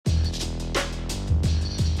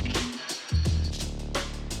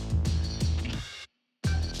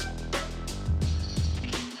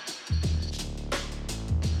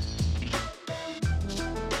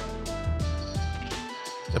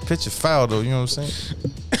That pitch is foul, though. You know what I'm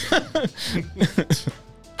saying?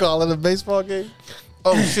 Call it a baseball game.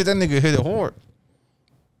 Oh, shit. That nigga hit it hard.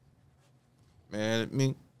 Man, I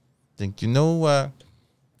mean, think you know why.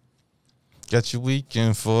 Got your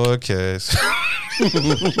weekend forecast.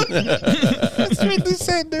 That's 50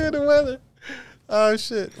 Cent during the weather. Oh,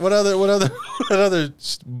 shit. What other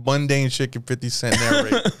mundane shit can 50 Cent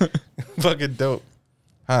narrate? Fucking dope.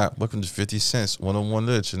 Hi, welcome to 50 Cent's one-on-one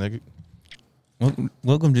literature, nigga.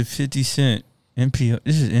 Welcome to 50 Cent NPR.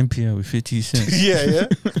 This is NPR with 50 Cent. Yeah.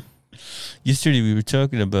 Yesterday we were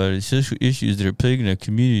talking about social issues that are plaguing our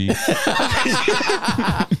community.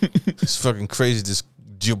 It's fucking crazy, this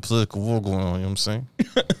geopolitical war going on, you know what I'm saying?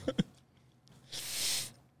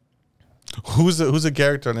 Who's a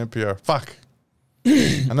character on NPR? Fuck.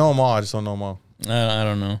 I know them all, I just don't know them all. I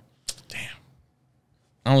don't know. Damn.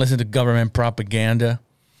 I don't listen to government propaganda.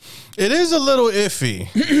 It is a little iffy.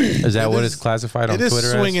 Is that what it's classified on Twitter? It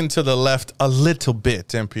is swinging to the left a little bit,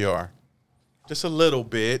 NPR. Just a little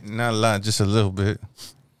bit, not a lot, just a little bit.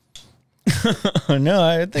 No,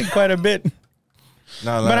 I think quite a bit.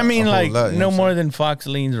 Not a lot, but I mean, like, lot, no more than Fox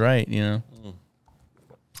leans right, you know.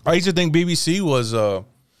 I used to think BBC was...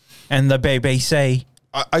 and the baby say...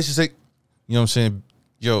 I used to think, you know what I'm saying?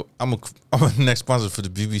 Yo, I'm a next sponsor for the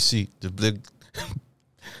BBC. The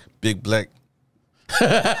big black...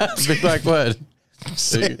 Big black what?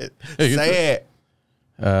 Say it. Say it.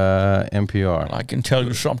 NPR. I can tell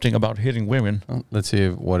you something about hitting women. Let's see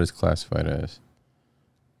what it's classified as.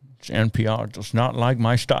 NPR does not like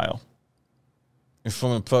my style.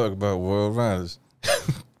 Informing the public about world riders.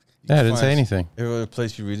 Yeah, I didn't say anything. Every other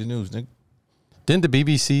place you read the news, nigga. Didn't the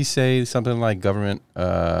BBC say something like government,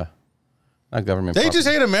 not government? They just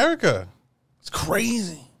hate America. It's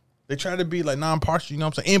crazy. They try to be like non-partial, you know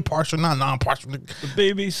what I'm saying? Impartial, not non-partial. The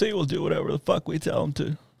BBC will do whatever the fuck we tell them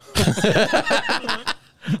to.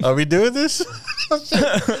 Are we doing this? I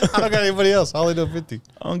don't got anybody else. I only know 50.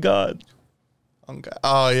 On God.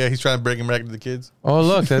 Oh, yeah, he's trying to bring him back to the kids. Oh,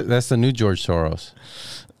 look, that's the new George Soros.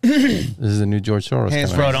 This is the new George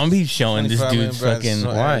Soros. Bro, don't be showing this dude fucking...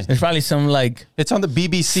 Why? There's probably some, like... It's on the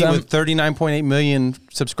BBC with 39.8 million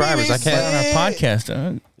subscribers. BBC. I can't... on our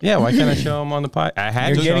podcast. Yeah, why can't I show him on the podcast? I had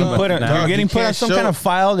You're to getting show him, put but on, now- you're getting You put on can't some show- kind of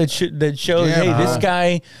file that shows, Yeah, hey, this nah.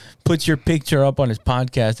 guy puts your picture up on his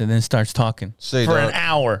podcast and then starts talking Say, for dog, an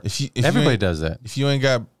hour. If Everybody you does that. If you ain't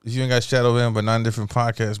got Shadow Van but 9 different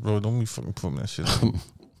podcasts, bro, don't be fucking putting that shit on.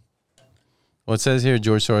 Well, it says here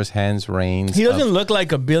George Soros hands reigns He doesn't look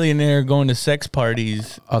like a billionaire going to sex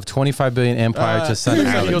parties. of 25 billion empire to Sun He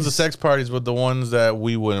goes Island. to sex parties with the ones that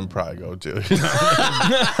we wouldn't probably go to.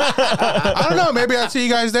 I don't know. Maybe I'll see you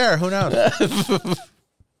guys there. Who knows?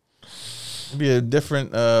 It'd be a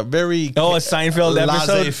different, very A Seinfeld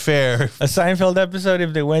episode. laissez-faire. A Seinfeld episode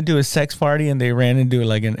if they went to a sex party and they ran into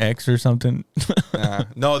like an ex or something.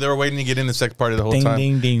 No, they were waiting to get in the sex party the whole Ding, time.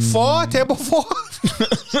 ding, ding. Table 4.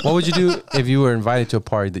 What would you do if you were invited to a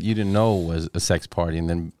party that you didn't know was a sex party, and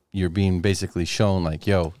then you're being basically shown like,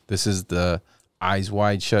 yo, this is the eyes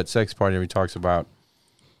wide shut sex party that he talks about?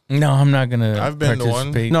 No, I'm not gonna. I've been to one.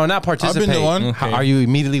 participate. No, not participate. I've been to one. How- Are you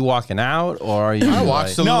immediately walking out, or are you? I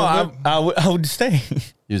watched a No, little bit. I would stay.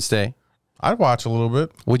 You'd stay. I'd watch a little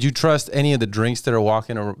bit. Would you trust any of the drinks that are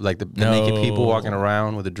walking, or like the naked people No. walking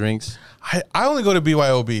around with the drinks? I only go to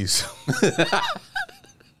BYOBs.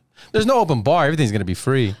 There's no open bar. Everything's gonna be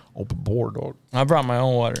free. Open board, dog. I brought my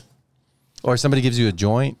own water. Or somebody gives you a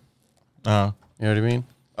joint. Uh-huh. You know what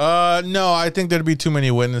I mean? No, I think there'd be too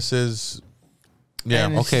many witnesses. Yeah.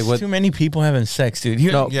 And it's okay, what- too many people having sex, dude.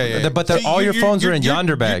 No, Yeah. But See, all your phones are in you're-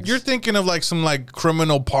 yonder bags. You're thinking of like some like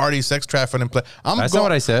criminal party, sex trafficking play. That's not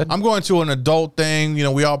what I said. I'm going to an adult thing. You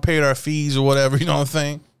know, we all paid our fees or whatever. You know what I'm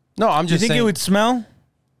saying? No, I'm Do you just think saying. it would smell?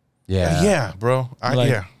 Yeah. Yeah, bro. Like-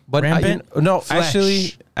 Yeah. But Rampant?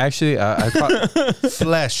 actually, I thought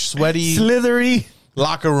Flesh, sweaty, Slithery.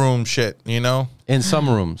 locker room shit. You know, in some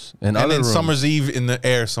rooms, in and other then rooms, summer's eve in the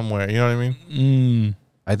air somewhere. You know what I mean?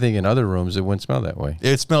 I think in other rooms it wouldn't smell that way.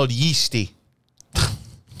 It smelled yeasty.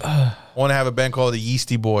 I want to have a band called the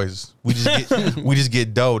Yeasty Boys. We just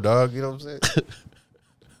get dough, dog. You know what I'm saying?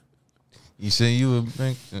 You say you would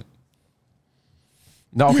think.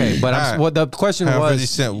 No, okay, but All right. what the question Have was, 50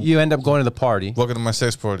 Cent. you end up going to the party, Welcome to my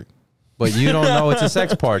sex party. but you don't know it's a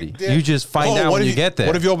sex party. You just find out what when if you get there.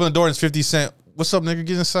 What if you open the door and it's 50 Cent? What's up, nigga?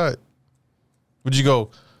 Get inside. Would you go?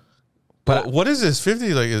 But- What is this?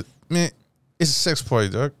 50? Like, man, it's a sex party,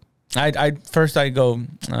 dog. I go.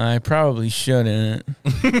 I probably shouldn't.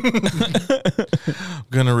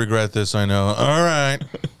 Gonna regret this, I know. All right.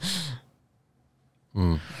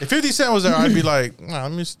 If 50 Cent was there, I'd be like, nah,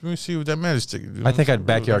 let me see what that magic stick is. I think I'd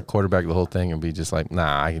backyard quarterback the whole thing and be just like,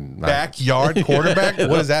 nah, I can. Backyard quarterback? What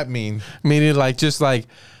does that mean? Meaning like, just like,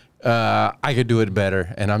 I could do it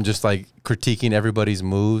better. And I'm just like critiquing everybody's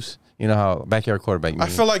moves. You know how backyard quarterback means. I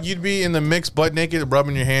feel like you'd be in the mix butt naked,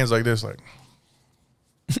 rubbing your hands like this, like.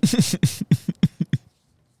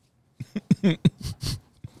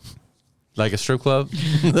 Like a strip club?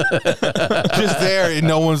 Just there, and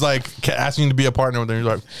no one's like asking you to be a partner with them.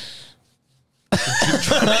 You're like,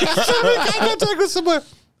 I contact with someone.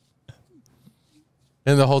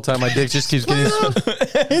 And the whole time my dick just keeps getting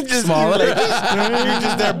smaller. You're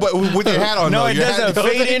just there, but with your hat on. No, though. it Your doesn't hat-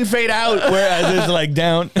 fade in, fade out. Whereas it's like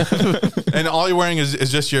down. And all you're wearing is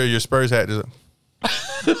just your Spurs hat.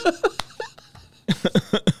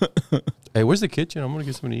 Hey, where's the kitchen? I'm gonna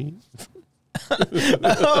get something to eat.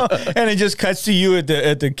 And it just cuts to you at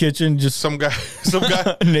the kitchen, just Some guy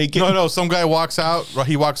naked. No, some guy walks out.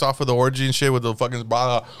 He walks off with the orgy and shit with the fucking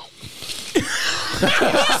bra.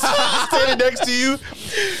 Standing next to you.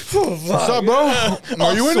 What's up, bro?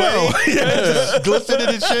 Are you in there? Yeah, just glistening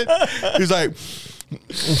and shit. He's like,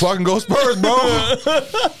 fucking go Spurs, bro.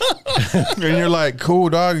 And you're like, cool,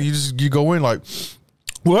 dog. You go in like,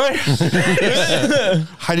 what?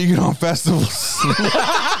 How do you get on festivals?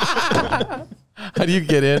 How do you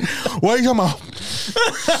get in? What are you talking about?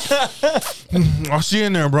 I'll see you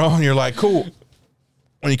in there, bro. And you're like, cool.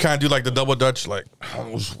 And you kind of do like the double Dutch, like,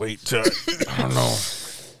 I'll just wait till, I don't know.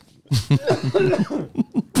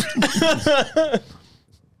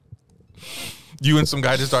 You and some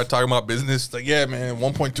guy just start talking about business. Like, yeah, man,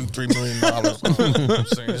 $1.23 million. I'm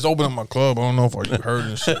saying, just open up my club. I don't know if you heard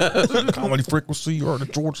this shit. Comedy Frequency or the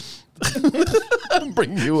Georgia.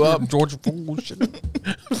 Bring you up. Georgia fool shit.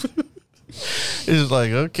 It's like,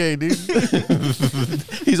 okay, dude.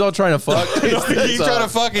 He's all trying to fuck. He's trying to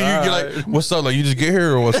fuck and you're like, what's up? Like, you just get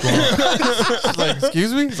here or what's going on? It's like,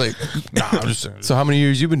 excuse me? It's like, nah, I'm just saying. So how many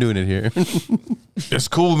years you been doing it here? It's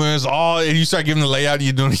cool, man. It's all, and you start giving the layout,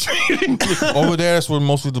 you're doing it. Over there, that's where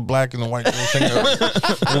mostly the black and the white dudes hang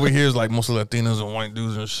out. Over here is like mostly Latinos and white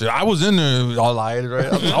dudes and shit. I was in there, all lied, right?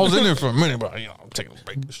 I was in there for a minute, but you know, I'm taking a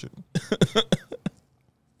break and shit.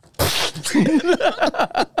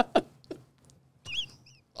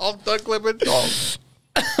 I'm done clipping. Oh.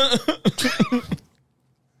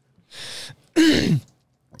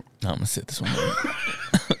 No, I'm gonna sit this one.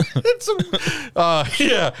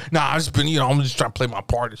 Yeah. Nah, I just been, I'm just trying to play my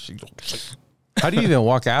part and shit. How do you even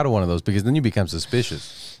walk out of one of those? Because then you become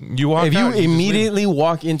suspicious. You walk If you out, just immediately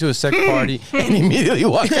walk into a sex party and immediately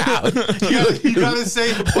walk out, you gotta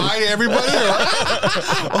say bye to everybody.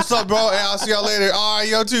 What's up, bro? Hey, I'll see y'all later. All right,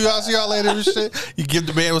 yo too. I'll see y'all later and shit. You give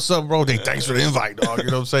the man what's up, bro. Hey, thanks for the invite, dog. You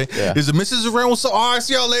know what I'm saying? Yeah. Is the missus around? What's up? All right,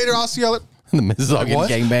 see y'all later. I'll see y'all later. the missus all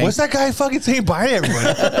getting gangbanged. What's that guy fucking saying bye to everybody?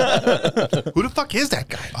 Who the fuck is that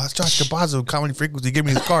guy? Oh, it's Josh Cabazzo, Comedy Frequency. Give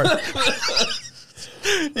me his card.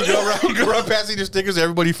 You go around passing your stickers.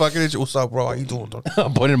 Everybody fucking it. What's up, bro? How you doing, dog?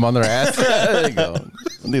 Pointing them on their ass. There you go.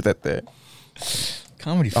 Leave that there.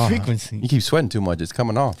 Comedy Frequency. You keep sweating too much. It's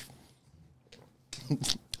coming off.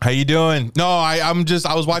 How you doing? No, I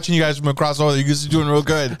was watching you guys from across over. You guys are doing real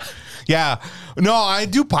good. Yeah. No, I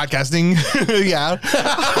do podcasting. Yeah.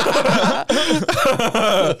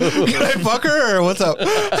 Can I fuck her or what's up?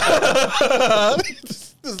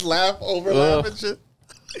 just laugh, overlap and shit.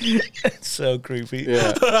 It's so creepy.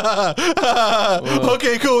 Yeah.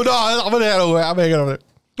 Okay, cool. No, I'm gonna head over. I'm gonna head over there.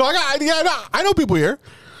 No, I know people here.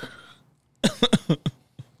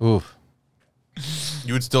 Oof.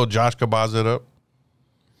 You would still Josh Cabaz it up?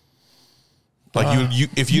 Like you,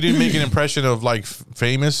 if you didn't make an impression of like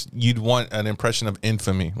famous, you'd want an impression of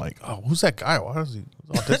infamy. Like, oh, who's that guy? Why is he?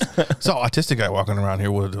 It's an autistic guy walking around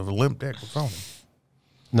here with a limp dick. What's wrong with him?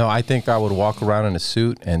 No, I think I would walk around in a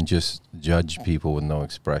suit and just judge people with no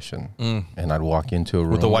expression. And I'd walk into a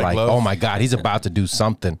room the white like, glove? oh my God, he's about to do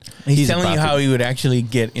something. He's telling about you to- how he would actually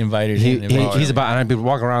get invited in. he's about, and I'd be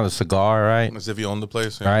walking around with a cigar, right? As if you own the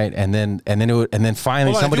place. Yeah. All right, and then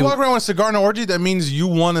finally Hold on, somebody. if you walk around with a cigar in an orgy, that means you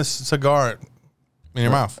want a cigar in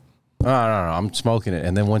your mouth. No, I'm smoking it,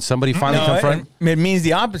 and then when somebody finally No, confront, it means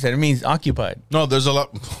the opposite. It means occupied. No, there's a lot.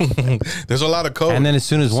 There's a lot of code. and then as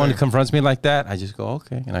soon as one Same. confronts me like that, I just go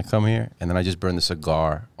okay, and I come here, and then I just burn the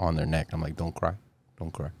cigar on their neck. I'm like, don't cry,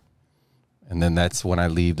 and then that's when I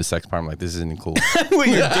leave the sex party. I'm like, this isn't cool. With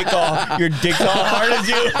your dick all hard as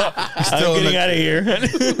you. still I'm getting out of here.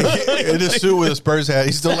 in a suit with a Spurs hat.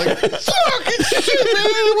 He's still like, fucking shit, man.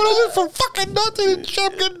 What I went from fucking nothing and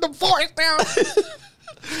shit, I'm getting divorced now.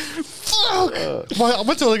 Fuck. I'm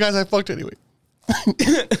gonna tell the guys I fucked anyway.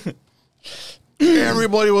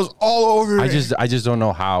 Everybody was all over it. I just don't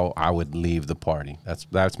know how I would leave the party.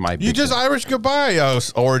 That's my. You just Irish goodbye,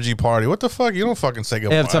 orgy party. What the fuck? You don't fucking say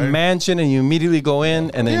goodbye. If it's a mansion and you immediately go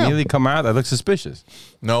in and then immediately come out, that looks suspicious.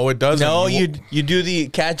 No, it doesn't. No, you do the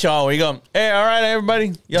catch all where you go, hey, all right,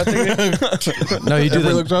 everybody. Y'all think No, you do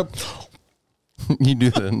Everybody looks up. you do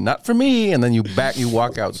the not for me, and then you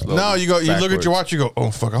walk out slowly. No, you go. You look at backwards. your watch. You go, oh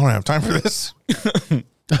fuck, I don't have time for this.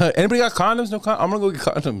 Anybody got condoms? No, I'm gonna go get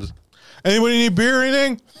condoms. Anybody need beer or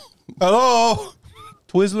anything? Hello.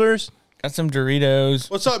 Twizzlers. Got some Doritos.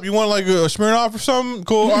 What's up? You want like a Smirnoff or something?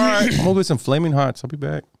 Cool. All right. I'm gonna get some Flaming Hots. I'll be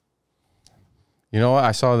back. You know what?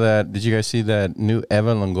 I saw that. Did you guys see that new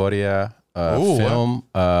Eva Longoria film?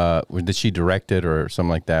 That she directed or something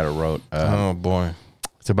like that, or wrote? Oh boy.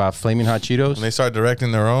 It's about Flaming Hot Cheetos. And they start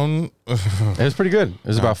directing their own. It was pretty good. It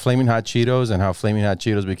was about Flaming Hot Cheetos and how Flaming Hot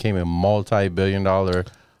Cheetos became a multi-billion-dollar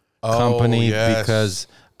company because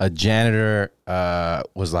a janitor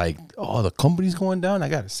was like, "Oh, the company's going down. I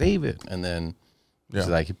gotta save it." And then it's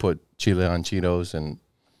like he put Chile on Cheetos and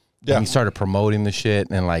he started promoting the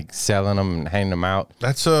shit and like selling them and handing them out.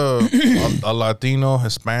 That's a Latino,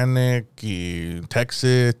 Hispanic,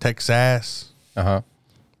 Texas.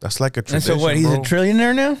 That's like a And tradition. so what? He's a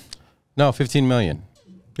trillionaire now? No, 15 million.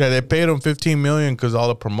 Yeah, they paid him $15 million because all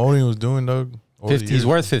the promoting he was doing, Doug. He's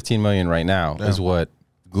worth 15 million right now, is what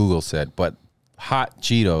Google said. But Hot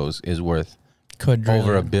Cheetos is worth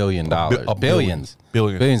over $1 billion. Billions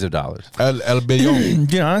of dollars. El billón.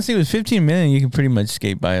 Dude, honestly, with 15 million, you can pretty much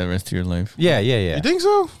skate by the rest of your life. Yeah. You think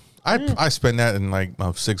so? I spend that in like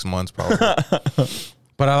 6 months probably.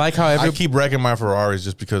 But I like how I keep wrecking my Ferraris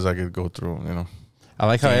just because I could go through them, you know. I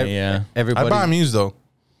like how everybody. I buy them used though.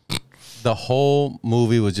 The whole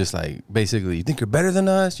movie was just like, basically, you think you're better than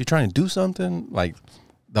us? You're trying to do something? Like,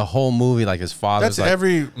 the whole movie, like his father's That's like,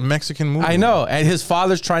 every Mexican movie. I know. And his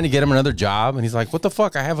father's trying to get him another job. And he's like, what the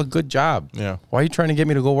fuck? I have a good job. Yeah. Why are you trying to get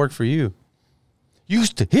me to go work for you? You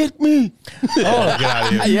used to hit me. Oh, get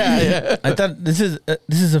out of here. Yeah. I thought this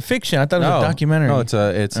is a fiction. I thought it was a documentary. No, it's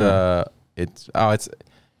I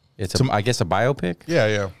guess a biopic.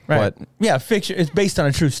 Yeah. right. but- yeah, fiction. It's based on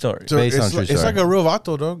a true story. So Based on it's, true it's story. like a real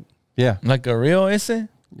vato, dog. Yeah. Like a real essay?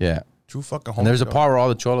 Yeah. True fucking home. And there's a part where all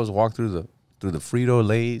the cholos walk through the Frito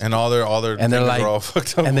Lays. and all their And they're fingers like, are all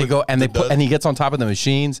fucked up. and they with go, and the they put, dust. and he gets on top of the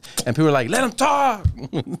machines, and people are like, "Let him talk."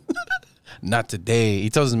 Not today. He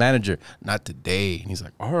tells his manager, "Not today." And he's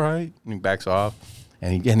like, "All right." And he backs off,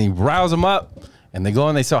 and he riles them up, and they go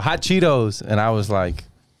and they sell hot Cheetos, and I was like,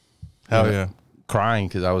 Hell yeah. crying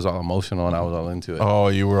because I was all emotional and I was all into it. Oh,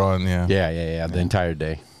 you were on, yeah. Yeah. The entire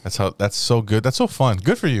day, That's so good. That's so fun.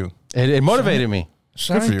 Good for you. it motivated me.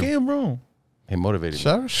 Good for you. ¿Qué, bro? It motivated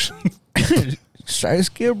me. ¿Sabes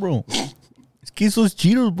qué, bro? Es que esos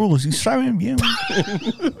Cheetos, bro, si saben bien.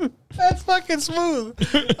 That's fucking smooth.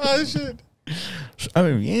 Oh shit.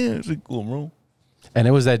 Saben bien, es cool, bro. And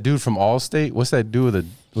it was that dude from Allstate. What's that dude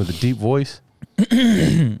with a deep voice?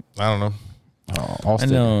 I don't know. Oh, I Allstate.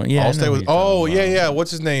 know, yeah. I know Allstate who was. you're talking Oh yeah.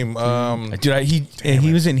 What's his name? Dude,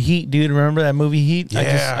 he was in Heat, dude. Remember that movie Heat?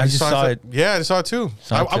 Yeah, I just saw it. Yeah, I saw it too.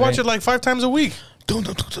 Saw it I watch today. it like 5 times a week.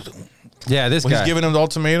 Yeah, this When guy. he's giving him the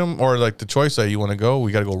ultimatum or like the choice that you want to go,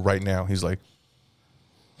 we got to go right now. He's like,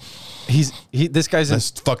 This guy's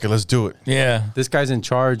in, let's do it. Yeah. this guy's in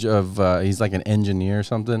charge of. He's like an engineer or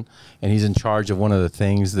something, and he's in charge of one of the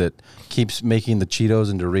things that keeps making the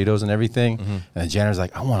Cheetos and Doritos and everything. And the janitor's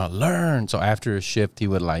like, I want to learn. So after a shift, he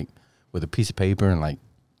would like with a piece of paper and like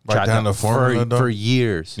Write jot down the formula, dog? for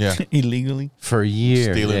years. Yeah, Illegally. For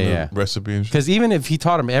years. stealing Yeah. the recipe. and shit. Because even if he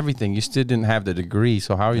taught him everything, you still didn't have the degree.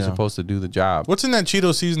 So how are you Yeah. supposed to do the job? What's in that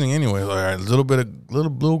Cheeto seasoning anyway? Like a little bit of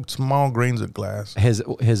little small grains of glass. His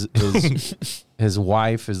his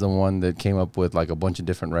wife is the one that came up with like a bunch of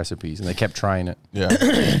different recipes, and they kept trying it. Yeah,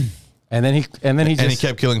 And then he just. and he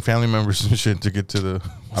kept killing family members and shit to get to the.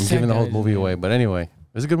 I'm giving the whole movie away, but anyway,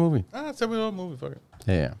 it's a good movie. It's every little movie. Fuck it,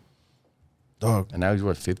 Yeah. dog. And now he's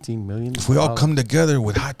worth 15 million. If we all come together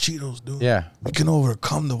with hot Cheetos, dude, Yeah. we can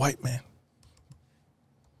overcome the white man.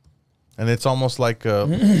 And it's almost like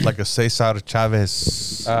a Cesar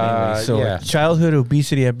Chavez. Anyway, so yeah. childhood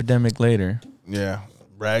obesity epidemic later. Yeah,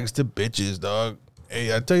 rags to bitches, dog.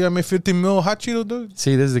 Hey, I tell you, I made 15 mil hot Cheeto, dude.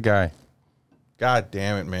 See, this is the guy. God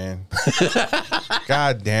damn it, man.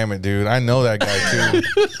 God damn it, dude. I know that guy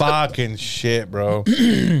too. Fucking shit, bro.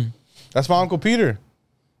 That's my Uncle Peter.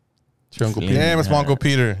 It's your Uncle Pete. Damn, it's my Uncle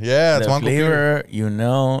Peter. Yeah, it's The my Uncle Peter. flavor, you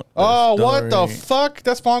know. Oh, what the story. fuck?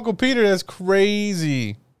 That's my Uncle Peter. That's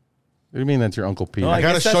crazy. What do you mean that's your Uncle Pete? Oh, I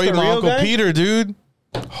gotta guess that's show you the my real Uncle guy? Peter, dude.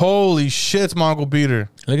 Holy shit, it's my Uncle Peter.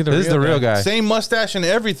 Look at the This is the real guy. Same mustache and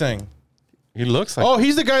everything. He looks like. Oh,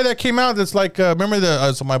 he's the guy that came out. That's like, remember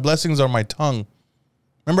the so my blessings are my tongue.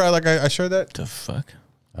 Remember, I shared that. The fuck?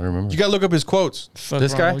 I don't remember. You gotta look up his quotes. Fuck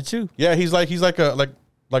This wrong guy? with you? Yeah, he's like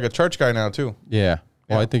a church guy now too. Yeah.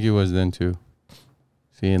 Well, Yeah. I think he was then too.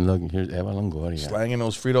 See and look, here's Eva Longoria. Slanging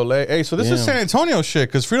those Frito Lay. Hey, so this is Damn. San Antonio shit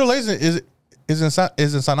because Frito Lay is in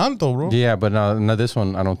San Antonio, bro. Yeah, but no, this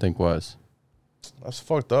one I don't think was. That's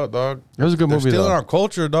fucked up, dog. It was a good They're movie stealing though. our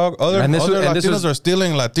culture, dog. Other And this was- Latinos are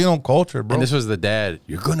stealing Latino culture, bro. And this was the dad.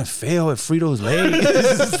 You're gonna fail at Frito's Lay.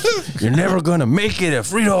 You're never gonna make it at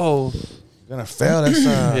Frito. gonna fail. That's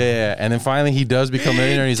Yeah, and then finally he does become a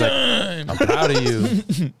millionaire. And he's like, "I'm proud of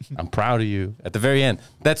you. I'm proud of you." At the very end,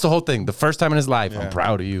 that's the whole thing. The first time in his life, I'm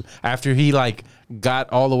proud of you. After he like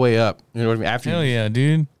got all the way up, you know what I mean? After Hell he yeah,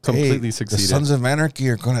 dude. completely the succeeded. Sons of Anarchy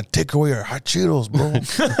are gonna take away our hot Cheetos, bro.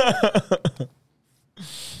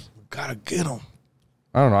 We gotta get them.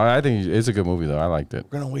 I don't know. I think it's a good movie though. I liked it.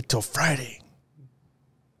 We're gonna wait till Friday.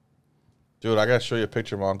 Dude, I gotta show you a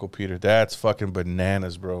picture of my Uncle Peter. That's fucking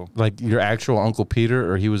bananas, bro. Like your actual Uncle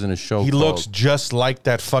Peter, or he was in a show. He called- looks just like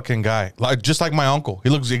that fucking guy, like just like my uncle. He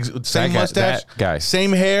looks same guy- mustache, that guy.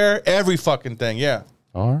 same hair, every fucking thing. Yeah,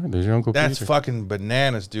 All right, there's your Uncle that's Peter. fucking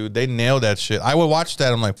bananas, dude. They nailed that shit. I would watch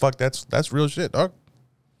that. I'm like, fuck, that's real shit, dog.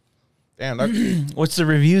 Damn, dog. What's the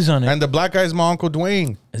reviews on it? And the black guy's my Uncle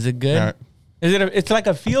Dwayne. Is it good? All right. Is it? It's like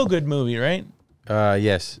a feel good movie, right?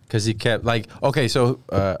 Yes, because he kept like okay. So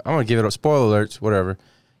I'm gonna give it up. Spoiler alerts, whatever.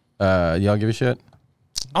 Y'all give a shit.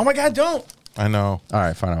 Oh my god, don't. I know. All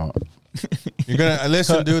right, fine. I won't. You're gonna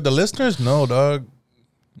listen, dude. The listeners know, dog.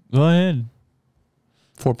 Go ahead.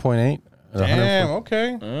 4.8. Damn.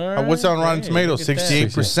 Okay. What's on Rotten Tomatoes? look at that.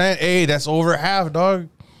 68%. Hey, that's over half, dog.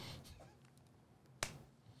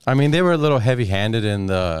 I mean, they were a little heavy-handed in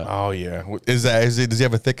the, Oh yeah. Is it? Does he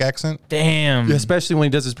have a thick accent? Damn. especially when he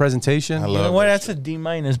does his presentation. I You love know what? that That's a D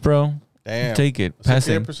minus, bro. Damn. Take it.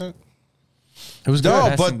 Passing. 68%. It was good.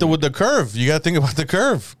 No, Passing but with the curve, you got to think about the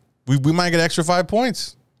curve. We might get extra 5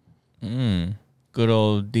 points. Good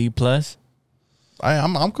old D plus.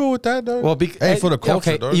 I'm cool with that, dog. Well, hey, for the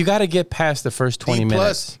culture, okay, dog. you got to get past the first 20 D minutes.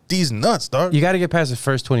 plus, D's nuts, dog. You got to get past the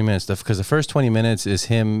first 20 minutes stuff because the first 20 minutes is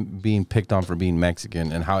him being picked on for being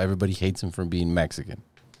Mexican and how everybody hates him for being Mexican.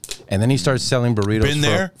 And then he starts selling burritos Been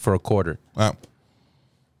there? for a quarter. Wow.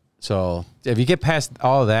 So if you get past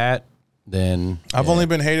all that, then I've only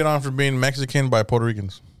been hated on for being Mexican by Puerto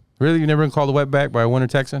Ricans. really you never been called a wetback by a winter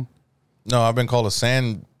Texan. No, I've been called a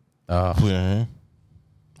sand. Oh,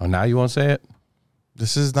 now you won't say it.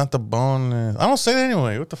 This is not the bone. I don't say that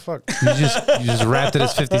anyway. What the fuck? You just wrapped it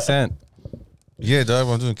as 50 Cent. Yeah, dog.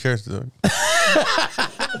 I'm doing character, dog.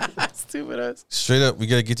 Stupid ass. Straight up, we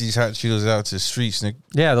gotta get these hot Cheetos out to the streets, Nick.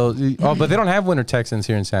 Yeah, those. Oh, but they don't have winter Texans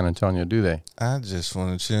here in San Antonio, do they? I just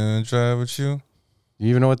want to chill and drive with you. You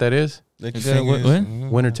even know what that is? Lick Is your that what- fingers. what? Mhm.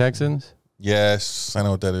 Winter Texans. Yes, I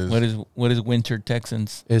know what that is. What is Winter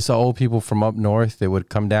Texans? It's the old people from up north. They would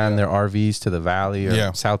come down in their RVs to the valley or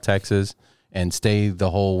Yeah. South Texas and stay the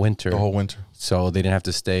whole winter. The whole winter. So they didn't have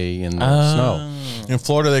to stay in the snow. In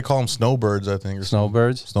Florida, they call them snowbirds, I think. Or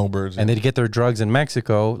Snowbirds. Snowbirds. And they'd get their drugs in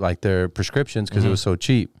Mexico, like their prescriptions, because it was so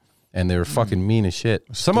cheap. And they were fucking mean as shit.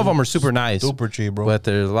 Some of them are super nice, super cheap, bro. but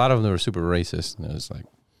there's a lot of them that were super racist. And it was like,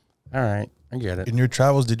 all right, I get it. In your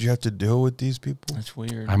travels, did you have to deal with these people? That's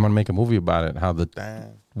weird. I'm gonna make a movie about it. How the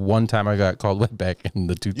Damn. one time I got called wetback, and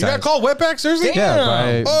the 2 You times got called wetback? Seriously? yeah,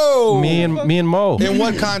 by Oh. me and Mo. In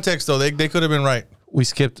what context, though? They could have been right. We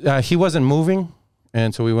skipped. He wasn't moving,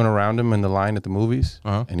 and so we went around him in the line at the movies,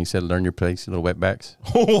 Uh-huh. and he said, "Learn your place, you little wetbacks.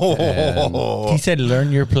 He said, "Learn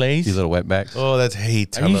your place." You little wetbacks." Oh, that's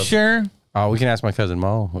hate. Are you sure? Oh, we can ask my cousin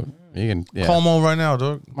Mo. You can Call Mo right now,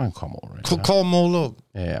 dog. I can call Mo right now. Call Mo up.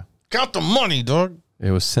 Yeah, Count the money, dog.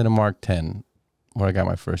 it was Cinemark 10 where I got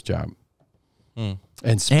my first job.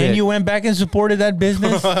 And Spit, And you went back and supported that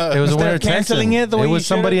business. it was a instead winter of canceling Texan. it the way It you was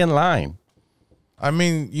somebody in line. I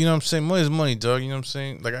mean, you know what I'm saying? Money is money, dog. You know what I'm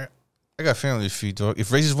saying? Like, I got family to feed, dog. If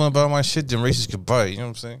racists want to buy my shit, then racists could buy it. You know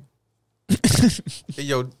what I'm saying? Hey,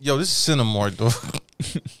 yo, this is Cinemark, dog.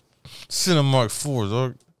 Cinemark 4,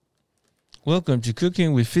 dog. Welcome to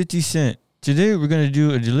Cooking with 50 Cent. Today we're gonna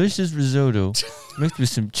do a delicious risotto mixed with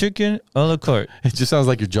some chicken a la carte. It just sounds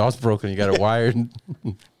like your jaw's broken. You got it wired.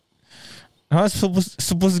 How was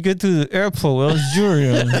supposed to get to the airport? Well, it's jewelry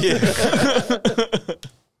on.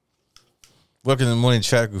 Welcome to the morning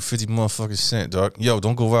chat with 50 motherfucking cent, dog. Yo,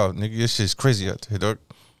 don't go out, nigga. This shit's crazy out there, dog.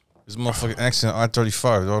 This motherfucking accident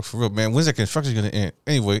I-35, dog. For real, man. When's that construction gonna end?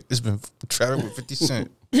 Anyway, it's been traveling with 50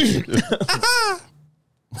 Cent.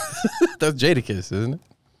 That's Jadakiss, isn't it?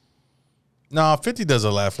 Nah, 50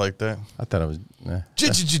 doesn't laugh like that. I thought it was.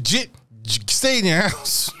 Stay in your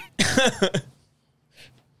house.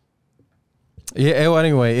 Yeah. Well,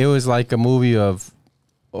 anyway, it was like a movie of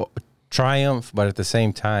triumph, but at the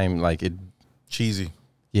same time, like it. Cheesy.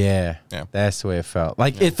 Yeah. That's the way it felt.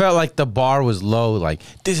 Like it felt like the bar was low. Like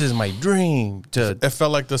this is my dream. It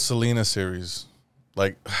felt like the Selena series.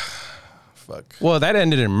 Like, fuck. Well, that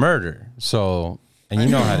ended in murder. So, and you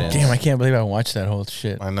know how it ends. Damn, I can't believe I watched that whole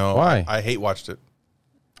shit. I know. Why? I hate watched it.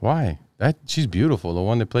 Why? She's beautiful. The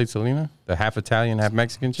one that played Selena, the half Italian, half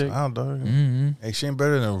Mexican chick. Oh, dog. Mm-hmm. Hey, she ain't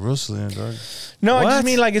better than real Selena, dog. No, I What? just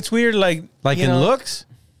mean like it's weird. Like in looks.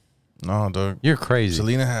 No, dog. You're crazy.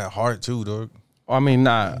 Selena had heart too, dog. I mean,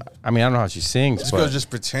 not. I mean, I don't know how she sings. This But girl's just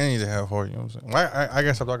pretending to have heart. You know what I'm saying? Why? I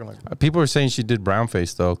guess I'm talking like that. people are saying she did brown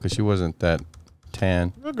face though, because she wasn't that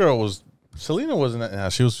tan. The girl was. Selena wasn't that. Nah,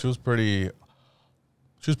 she was pretty.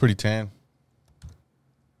 She was pretty tan.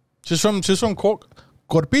 She's from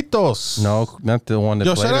Corpitos. No, not the one that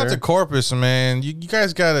Yo, played shout out her. to Corpus, man. You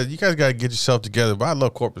guys gotta get yourself together. But I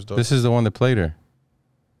love Corpus, though. This is the one that played her.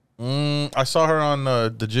 I saw her on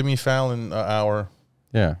the Jimmy Fallon hour.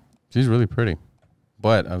 Yeah, she's really pretty.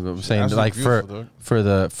 But I'm saying, that's like beautiful,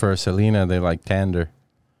 for Selena, they like tanned her.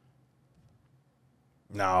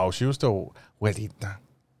 No, she was still huevita.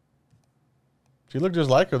 She looked just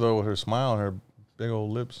like her though, with her smile and her big old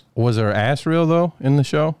lips. Was her ass real though in the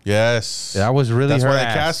show? Yes, That was really that's her why they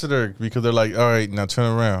ass. casted her, because they're like, all right, now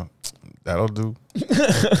turn around. That'll do.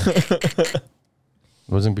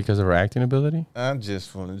 Wasn't because of her acting ability. I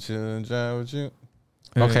just want to chill and jive with you.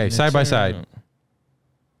 Okay, side by side.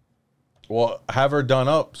 Well, have her done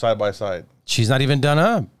up side by side. She's not even done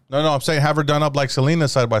up. No, I'm saying have her done up like Selena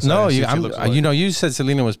side by side. No, and see you, what she looks like. you know, you said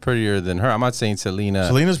Selena was prettier than her. I'm not saying Selena.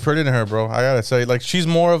 Selena's prettier than her, bro. I gotta say, like, she's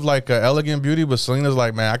more of like an elegant beauty, but Selena's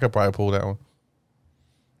like, man, I could probably pull that one.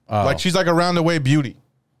 Oh. Like, she's like a round the way beauty.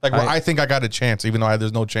 Like, where I- I think I got a chance, even though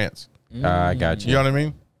there's no chance. I got You you. know what I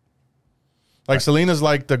mean? Like, Selena's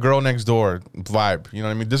like the girl next door vibe. You know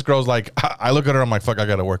what I mean? This girl's like, I look at her, I'm like, fuck, I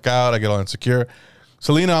gotta work out. I get all insecure.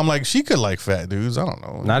 Selena, I'm like, she could like fat dudes. I don't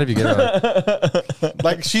know. Not if you get a,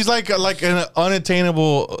 Like, she's like an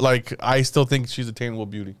unattainable, like, I still think she's attainable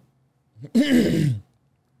beauty.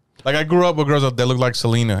 Like, I grew up with girls that looked like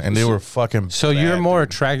Selena, and they were fucking So bad, you're more dude.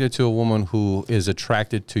 attracted to a woman who is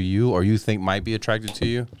attracted to you, or you think might be attracted to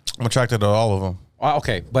you? I'm attracted to all of them.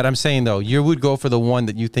 Okay, but I'm saying though, you would go for the one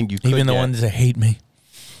that you think you could Even the get. ones that hate me.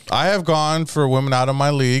 I have gone for women out of my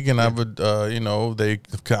league, and I would,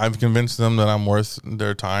 I've convinced them that I'm worth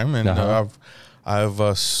their time, and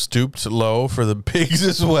I've stooped low for the pigs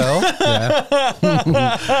as well.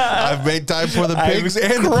 I've made time for the pigs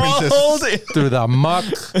and the princesses. through the muck.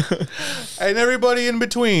 And everybody in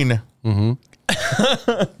between. Mm-hmm.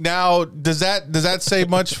 Now, does that say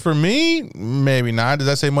much for me? Maybe not. Does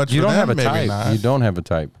that say much You for don't them? have a Maybe type. not. You don't have a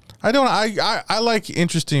type. I don't. I like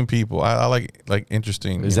interesting people. I like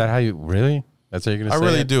interesting. Is that how you really? That's how you're gonna I say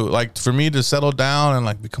really it? do. Like, for me to settle down and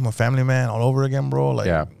like become a family man all over again, bro. Like,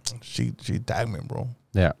 Yeah. she tagged me, bro.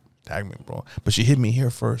 Yeah. Tagged me, bro. But she hit me here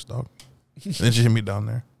first, dog. And then she hit me down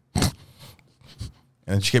there.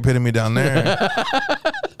 And she kept hitting me down there.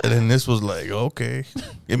 And then this was like, okay,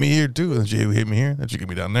 hit me here too. And she hit me here. Then she hit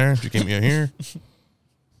me down there. She hit me here.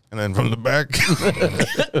 And then from the back,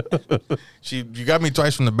 you got me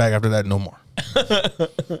twice from the back. After that, no more.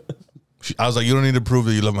 I was like, you don't need to prove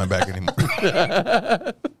that you love my back anymore.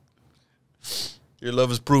 Your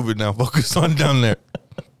love is proven now. Focus on down there.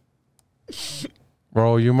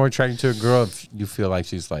 Bro, you're more attracted to a girl if you feel like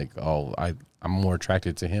she's like, oh, I'm more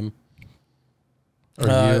attracted to him. Or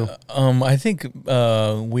you. I think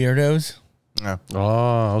weirdos. Yeah.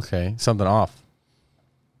 Oh, okay. Something off.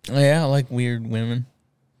 Yeah, I like weird women.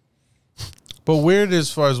 But weird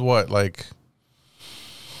as far as what? Like,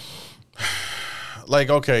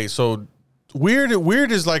 okay, so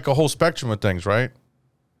weird is like a whole spectrum of things, right?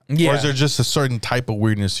 Yeah. Or is there just a certain type of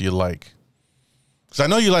weirdness you like? Because I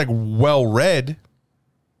know you like well-read,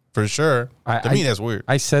 for sure. To me, that's weird.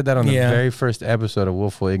 I said that on the Yeah. very first episode of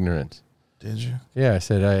Willful Ignorance. Did you? Yeah,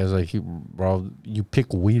 I was like, bro, you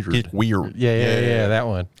pick weird. Weird. Yeah, that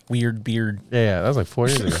one. Weird beard. Yeah, that was like 4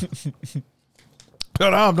 years ago.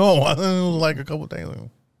 No, it was like a couple days ago.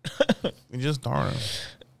 You just darn.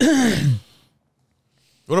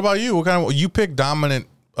 What about you? What kind of you pick dominant,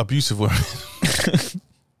 abusive women?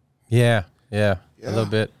 Yeah, a little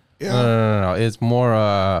bit. Yeah. No. It's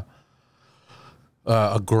more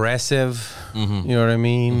aggressive. Mm-hmm. You know what I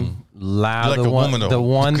mean? Loud. You like the a one, woman, though. the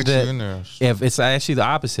one Get you in that there. if it's actually the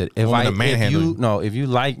opposite. If Woman to manhandle if you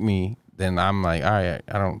like me, then I'm like, all right,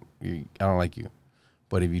 I don't like you.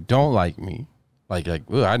 But if you don't like me, Like,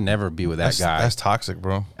 ooh, I'd never be with that guy. That's toxic,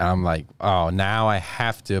 bro. And I'm like, oh, now I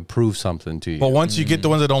have to prove something to you. But once you get the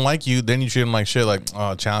ones that don't like you, then you treat them like shit. Like,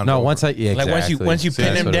 oh, challenge. No, over. once exactly. Like once you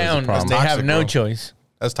pin them down, they Toxic, have no bro. choice.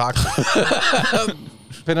 That's toxic.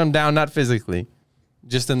 Pin them down, not physically,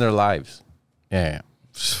 just in their lives. Yeah.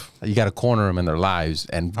 You got to corner them in their lives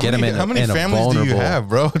and get them in how many in a families vulnerable, do you have,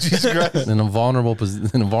 bro? Jesus Christ. in a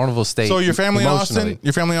vulnerable state. So your family in emotionally. Austin?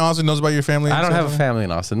 Your family in Austin knows about your family? I don't have a family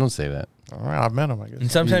in Austin. Don't say that. All right, I've met them, I guess.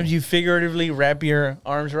 And sometimes you figuratively wrap your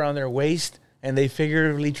arms around their waist, and they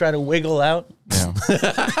figuratively try to wiggle out. Yeah.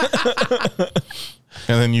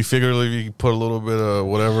 And then you figuratively put a little bit of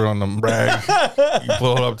whatever on the rag. You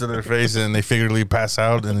pull it up to their face, and they figuratively pass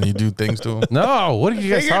out, and then you do things to them. No, what are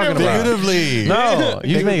you guys talking about? Figuratively. No,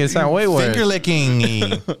 you make it sound way worse. Finger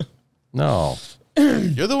licking. No.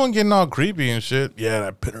 You're the one getting all creepy and shit. Yeah,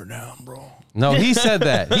 I pin her down, bro. No, he said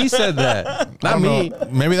that. He said that. Not me. Know.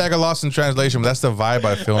 Maybe that got lost in translation, but that's the vibe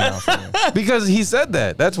I feel now. From you. Because he said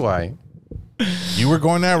that. That's why. You were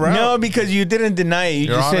going that route. No, because you didn't deny it. You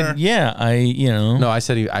Your just Honor. said, yeah, No, I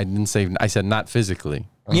said I didn't say. I said not physically.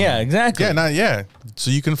 Yeah, exactly. Yeah, not yeah.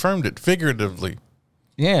 So you confirmed it figuratively.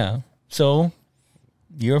 Yeah. So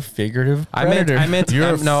you're a figurative predator. I meant You're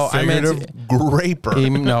I meant graper.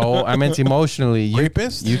 no, I meant emotionally.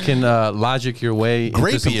 Rapist? You can logic your way into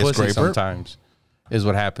some Grapiest pussy graper. sometimes. Is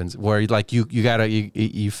what happens where like you gotta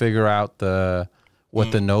you figure out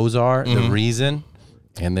what the no's are, the reason,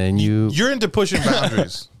 and then You're into pushing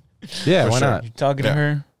boundaries. yeah, for why sure. not? You talking to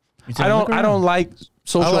her? You said, I "Look don't around." like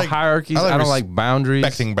social hierarchies. I don't like boundaries.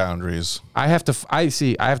 Respecting boundaries. I have to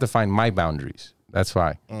find my boundaries. That's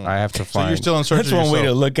why I have to So find. you're still in search That's of one way to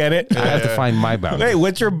yourself. look at it. I have to find my Hey, boundaries.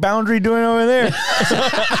 what's your boundary doing over there?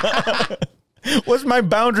 What's my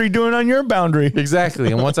boundary doing on your boundary?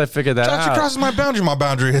 Exactly. And once I figure that Josh, you out, crosses my boundary. My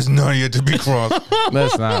boundary has not yet to be crossed.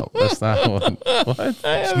 that's not what.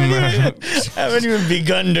 I haven't even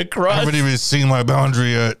begun to I cross. haven't even seen my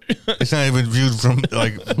boundary yet. It's not even viewed from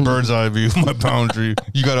like bird's eye view. My boundary.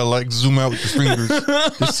 You gotta like zoom out with your fingers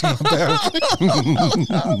to see my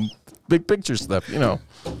boundary. Big picture stuff, you know.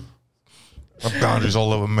 My boundaries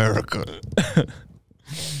all over America.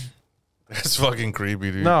 That's fucking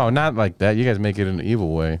creepy, dude. No, not like that. You guys make it in an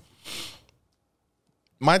evil way.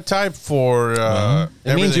 My type for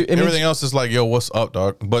everything else is like, yo, what's up,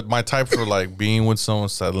 dog? But my type for like being with someone,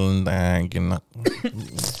 settling down,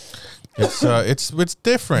 it's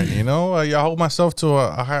different, you know. I hold myself to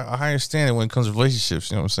a higher standard when it comes to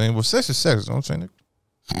relationships. You know what I'm saying? Well, sex is sex. You know what I'm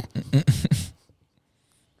saying?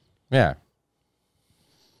 Yeah.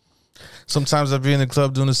 Sometimes I'll be in the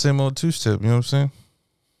club doing the same old two-step. You know what I'm saying?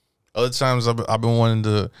 Other times I've been wanting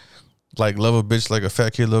to like love a bitch like a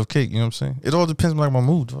fat kid love cake. You know what I'm saying? It all depends on like my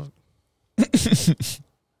mood. Dog. I This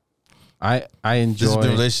has been enjoy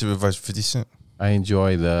relationship advice. 50 Cent. I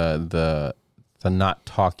enjoy the not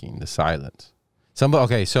talking, the silence.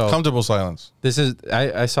 Okay, so Comfortable silence. this is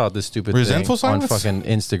I saw this stupid Resentful thing on silence? fucking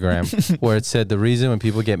Instagram where it said the reason when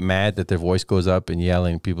people get mad that their voice goes up and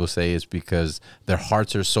yelling, people say is because their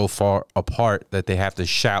hearts are so far apart that they have to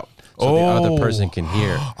shout so the other person can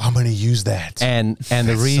hear. I'm gonna use that. And the That's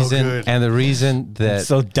so reason good. that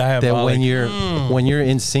so that diabolic. when you're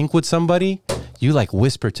in sync with somebody, you like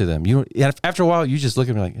whisper to them. After a while, you just look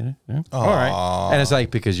at me like, all right, and it's like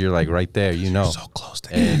because you're like right there, you know, so close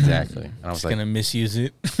to me. exactly. And I was Just like, gonna misuse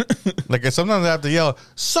it. Like sometimes I have to yell,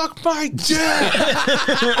 "Suck my dick!"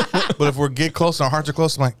 But if we get close and our hearts are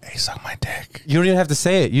close, I'm like, "Hey, suck my dick." you don't even have to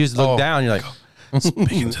say it. You just look down. You're like,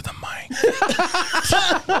 Speaking to the mic.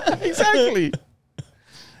 exactly.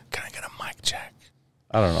 Can I get a mic check?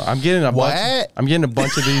 I don't know. I'm getting a What?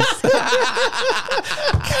 bunch of these.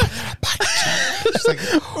 She's like,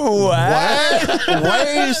 what? What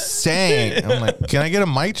are you saying? I'm like, can I get a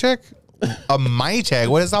mic check? A mic check?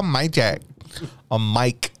 What is a mic check? A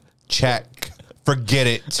mic check. Forget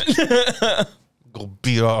it. Go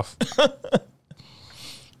beat off.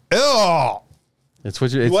 Ew. It's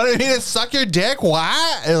what You wanted me to suck your dick?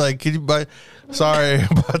 What? And like, can you? But sorry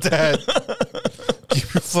about that.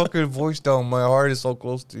 Keep your fucking voice down. My heart is so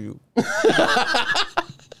close to you.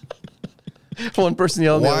 one person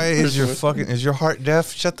yelling. Why is your heart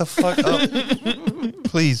deaf? Shut the fuck up,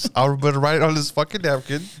 please. I'll better write it on this fucking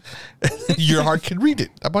napkin. Your heart can read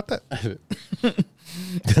it. How about that?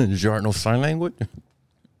 Does your heart know sign language?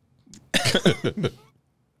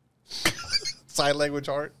 Sign language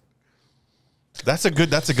heart. That's a good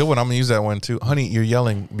one. I'm gonna use that one too. Honey, you're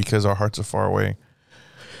yelling because our hearts are far away.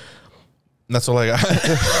 That's all I got.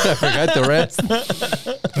 I forgot the rest.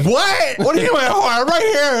 What? What do you mean my heart? Right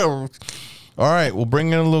here. All right, we'll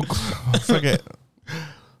bring in a little. Forget.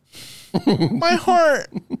 My heart.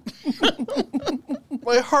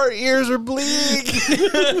 My heart ears are bleeding.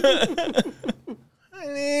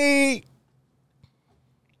 Honey.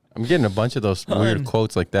 I'm getting a bunch of those weird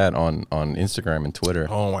quotes like that on Instagram and Twitter.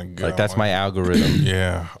 Oh my god! Like that's my algorithm.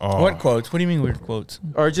 Yeah. Oh. What quotes? What do you mean weird quotes?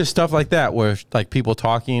 Or just stuff like that where like people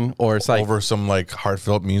talking, or it's like Over some like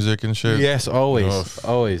heartfelt music and shit. yes, always, Ugh.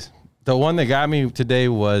 always. The one that got me today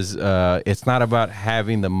was it's not about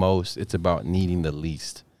having the most, it's about needing the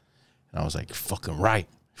least. And I was like, you're fucking right.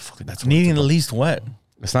 Fucking that's what Needing it's the about. least what?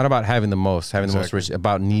 It's not about having the most, having the most Exactly. rich,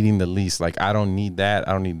 about needing the least. Like I don't need that.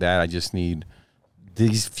 I don't need that. I just need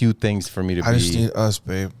these few things for me to I be. just need us,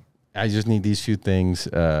 babe. I just need these few things.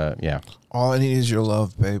 Yeah. All I need is your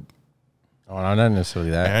love, babe. Oh, no, not necessarily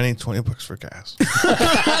that. And I need $20 for gas.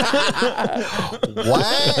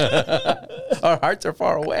 What? Our hearts are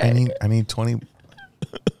far away. I need 20.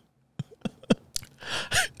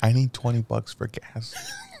 I need $20 for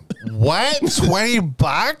gas. What?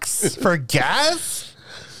 $20 for gas?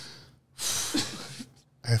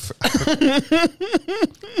 I forgot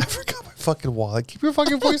my fucking wallet. Keep your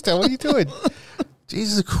fucking voice down. What are you doing?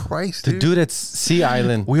 Jesus Christ, The dude. dude at Sea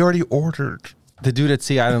Island. We already ordered. The dude at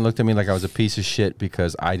Sea Island looked at me like I was a piece of shit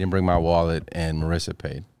because I didn't bring my wallet and Marissa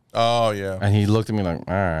paid. Oh, yeah. And he looked at me like,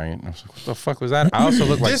 all right. I was like, what the fuck was that? I also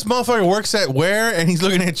look like This motherfucker works at where? And he's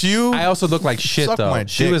looking at you? I also look like shit Suck though. my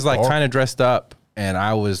She dick, was like dog. kind of dressed up, and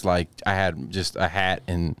I was like, I had just a hat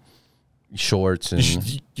and shorts and.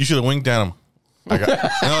 You should have winked at him. Like, you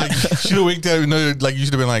should have winked at him. No, like, you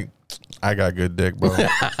should have been like, I got good dick, bro. You'd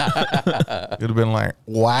have been like,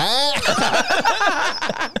 what?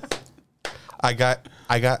 I got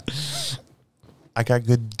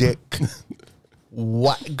good dick.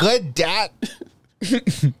 What? Good dad? You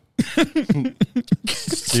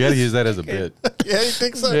gotta use that as a bit. Yeah, you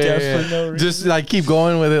think so? Yeah, for no reason. Just like keep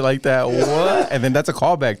going with it like that. What? And then that's a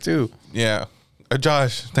callback too. Yeah.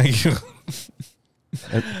 Josh, thank you.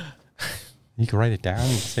 You can write it down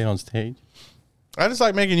and say it on stage. I just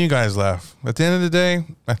like making you guys laugh. At the end of the day,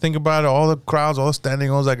 I think about it, all the crowds, all the standing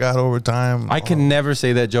ovs I got over time. I can never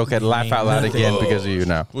say that joke and laugh out loud again because of you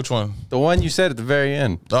now. Which one? The one you said at the very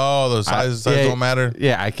end. Oh, the sizes don't matter.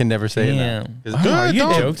 Yeah, I can never say it now. Damn. 'Cause- Are you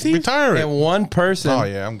don't. jokesy? Retire it. And one person. Oh,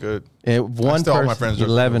 yeah, I'm good. One Still, all person. my friends joke,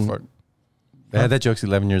 11. fuck. Yeah, that joke's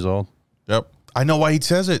 11 years old. Yep. I know why he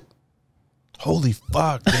says it. Holy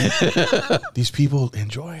fuck. Dude. These people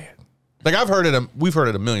enjoy it. Like we've heard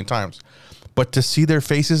it a million times. But to see their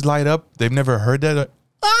faces light up, they've never heard that.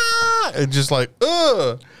 It's just like,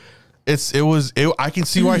 ugh. I can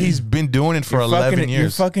see why he's been doing it for 11 years. You're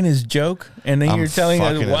fucking his joke, and then I'm you're telling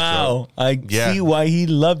fucking us, his "Wow, I Yeah. see why he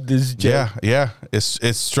loved this joke." Yeah. It's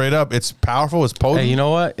straight up. It's powerful. It's potent. Hey, you know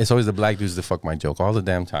what? It's always the black dudes that fuck my joke all the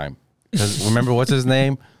damn time. Because remember, what's his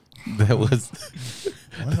name? That was.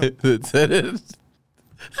 that said it.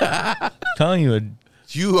 Telling you,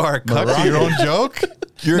 You are cucked to your own joke?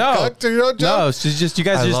 You're No. cucked to your own joke? No, it's just you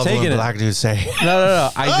guys I are just love taking when it. black dudes say. No.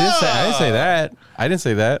 I didn't say that. I didn't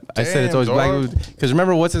say that. I said it's Damn, always black dog. dudes. Because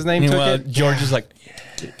remember, what's his name? meanwhile, Took it? George is like,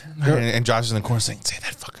 And Josh is in the corner saying, say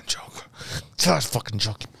that fucking joke. Say that fucking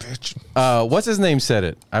joke, you bitch. What's his name said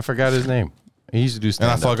it? I forgot his name. He used to do And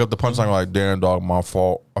stand I up. fuck up the punchline like, damn, dog, my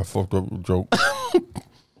fault. I fucked up the joke.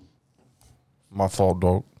 My fault,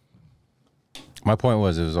 dog. My point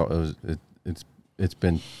was, it's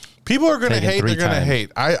been. People are gonna Taken hate. 3 They're gonna times.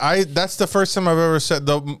 hate. I that's the first time I've ever said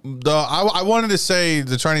I wanted to say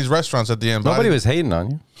the Chinese restaurants at the end. But Nobody was hating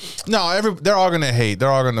on you. No, they're all gonna hate. They're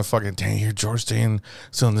all gonna fucking dang here, George Stain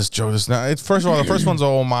selling this joke. This now. It's first of all, the first one's a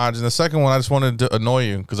homage, and the second one I just wanted to annoy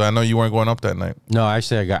you because I know you weren't going up that night. No,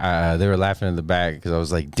 actually, I got. They were laughing in the back because I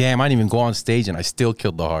was like, "Damn, I didn't even go on stage and I still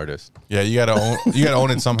killed the hardest." Yeah, you gotta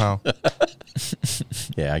own it somehow.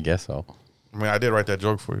 Yeah, I guess so. I mean, I did write that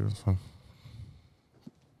joke for you. So.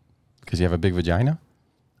 Because you have a big vagina.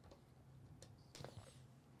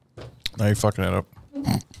 Now you're fucking it up.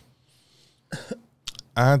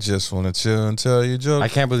 I just want to chill and tell you jokes. I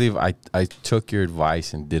can't believe I took your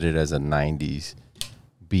advice and did it as a '90s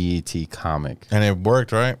BET comic And it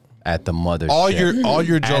worked, right? at the mothership. All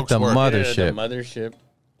your at jokes the worked. mothership. mothership.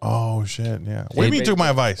 Oh shit, yeah. What do you mean you took my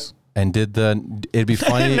advice? And did it'd be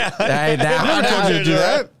funny. Hey, now- I told you to do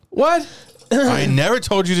that. What? I never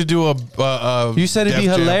told you to do a You said it'd be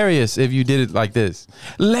Def Jam. hilarious if you did it like this.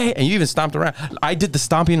 And you even stomped around. I did the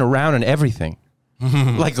stomping around and everything.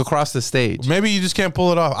 Like across the stage. Maybe you just can't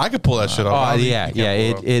pull it off. I could pull that shit off. I Oh don't think yeah, you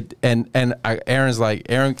can't pull yeah. Aaron's like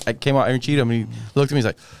Aaron. I came out. Aaron Cheatham. And he looked at me. He's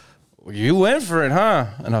like, well, "You went for it, huh?"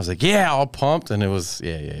 And I was like, "Yeah, all pumped." And it was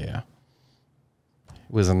yeah.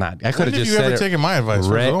 Was not. I could have When did just you said ever it. taken my advice?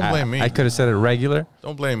 Don't blame me. I could have said it regular,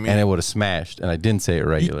 Don't blame me. and it would have smashed. And I didn't say it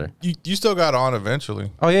regular. You still got on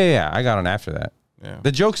eventually. Oh yeah. I got on after that. Yeah.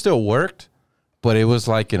 The joke still worked, but it was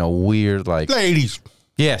like in a weird like. Ladies.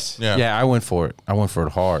 Yes. Yeah. I went for it. I went for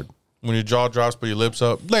it hard. When your jaw drops but your lips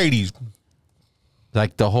up. Ladies.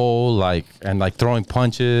 Like the whole like and like throwing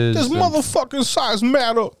punches. Does motherfucking size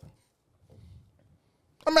matter?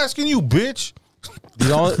 I'm asking you, bitch.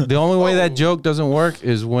 The only way that joke doesn't work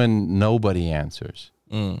is when nobody answers.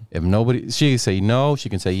 If nobody, she can say no, she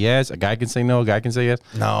can say yes. A guy can say no, a guy can say yes.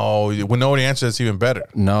 No, when nobody answers, it's even better.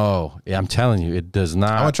 No, I'm telling you, it does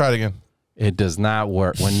not. I'm gonna try it again. It does not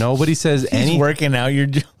work. When nobody says anything. Working out your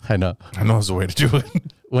joke. I know. I know it's the way to do it.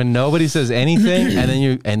 When nobody says anything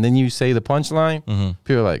and then you say the punchline,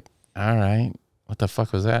 people are like, all right, what the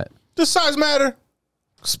fuck was that? Does size matter?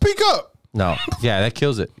 Speak up. No. Yeah, that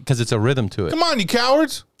kills it because it's a rhythm to it. Come on, you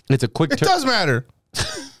cowards. It's a quick It does matter.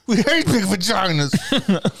 We hate big vaginas.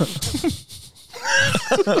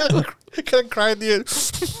 Can I cry at the end?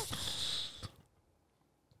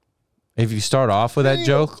 If you start off with that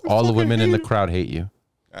joke, all the women in the crowd hate you.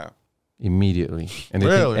 Yeah. Immediately. And they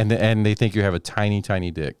Really? think, and they think you have a tiny,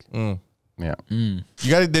 tiny dick. Yeah. You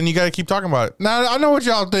gotta keep talking about it. Now I know what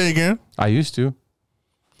y'all thinking. I used to.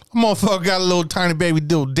 A motherfucker got a little tiny baby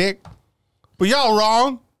dick. But y'all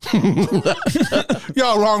wrong.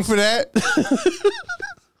 Y'all wrong for that.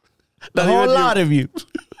 A whole lot of you.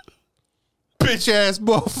 Bitch ass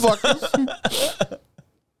motherfuckers.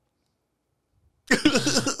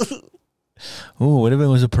 Ooh, what if it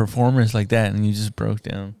was a performance like that and you just broke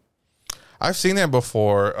down? I've seen that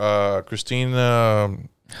before. Christina, Oh,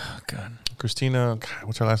 God. God,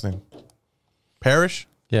 what's her last name? Parrish?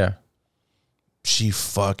 Yeah. She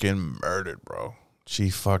fucking murdered, bro.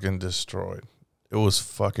 She fucking destroyed. It was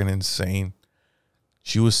fucking insane.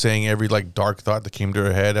 She was saying every like dark thought that came to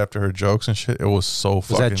her head after her jokes and shit. It was so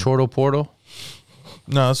fucking. Was that Chortle Portal?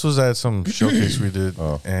 No, this was at some showcase we did,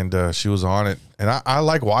 and she was on it. And I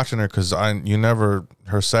like watching her because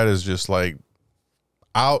her set is just like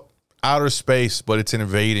outer space, but it's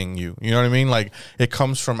invading you. You know what I mean? Like it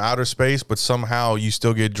comes from outer space, but somehow you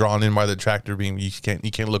still get drawn in by the tractor beam. You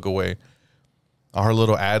can't look away. Her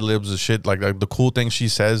little ad libs and shit, like the cool things she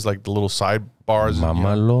says, like the little sidebars,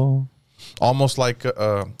 Mamalo. almost like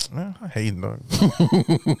I hate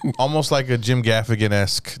almost like a Jim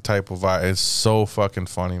Gaffigan-esque type of vibe. It's so fucking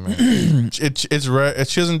funny, man. It's rare.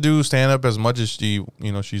 She doesn't do stand up as much as she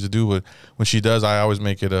used to do, but when she does, I always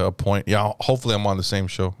make it a point. Yeah, hopefully I'm on the same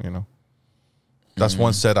show. That's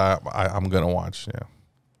one set I'm gonna watch. Yeah,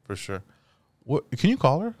 for sure. What can you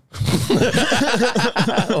call her? What's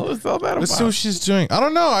all that about? Let's see what she's doing. I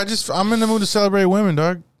don't know. I'm in the mood to celebrate women,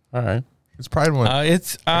 dog. All right. It's Pride Month.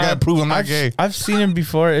 I gotta prove I'm not gay. I've seen it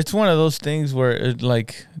before. It's one of those things where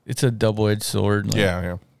it's a double-edged sword. Like,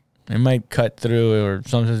 yeah. It might cut through, or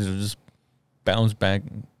sometimes it'll just bounce back.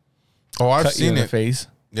 Oh, I've cut you seen in it. the face.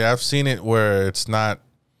 Yeah, I've seen it where it's not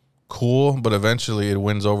cool, but eventually it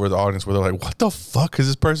wins over the audience where they're like, what the fuck is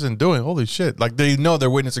this person doing? Holy shit. Like they know they're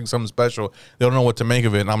witnessing something special. They don't know what to make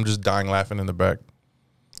of it, and I'm just dying laughing in the back.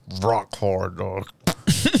 Rock hard, dog.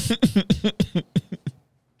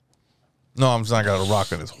 No, I'm just not got a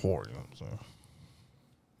rock in his whore. You know what I'm saying?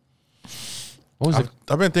 What was it?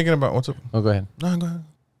 I've been thinking about what's up. Oh, go ahead. No, go ahead.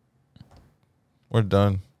 We're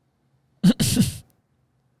done.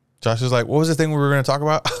 Josh is like, what was the thing we were going to talk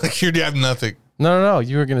about? Like, you have nothing. No.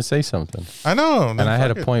 You were going to say something. I know. And I had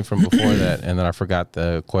a point from before that, and then I forgot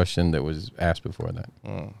the question that was asked before that.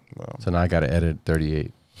 Well. So now I got to edit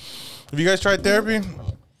 38. Have you guys tried therapy?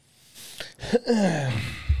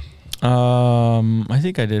 I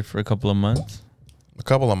think I did for a couple of months. A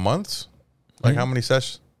couple of months? Like how many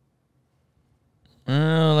sessions?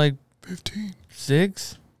 Like 15.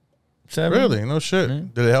 6, 7. Really? No shit. Yeah.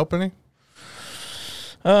 Did it help any?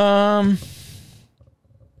 Not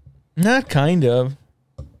kind of.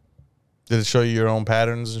 Did it show you your own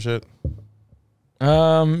patterns and shit?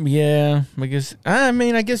 Yeah. I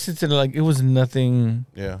guess it's like it was nothing.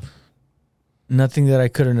 Yeah. Nothing that I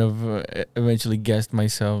couldn't have eventually guessed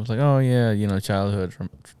myself. Like, oh yeah, childhood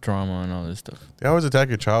trauma and all this stuff. They always attack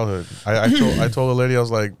your childhood. I told the lady, I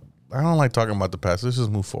was like, I don't like talking about the past. Let's just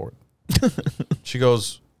move forward. She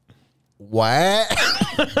goes, what?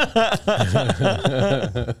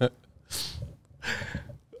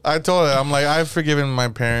 I told her, I'm like, I've forgiven my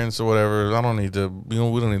parents or whatever. I don't need to, we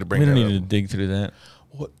don't need to bring We don't that need up. to dig through that.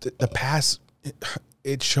 What the past,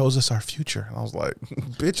 it shows us our future. And I was like,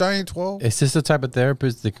 bitch, I ain't 12. Is this the type of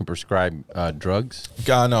therapist that can prescribe drugs?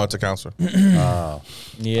 God, no, it's a counselor. Yeah,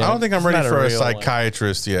 I don't think I'm ready for a real one.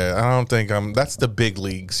 psychiatrist yet. I don't think that's the big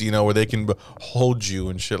leagues, where they can hold you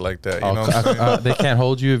and shit like that. You know what I'm saying? They can't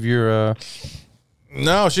hold you if you're...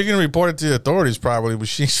 No, she can report it to the authorities probably, but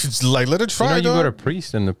she's like, let her try. you go to a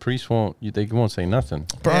priest and the priest they won't say nothing.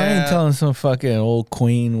 Bro, I ain't telling some fucking old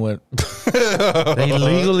queen what. They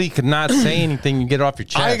legally could not say anything. You get it off your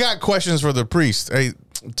chest. I got questions for the priest. Hey,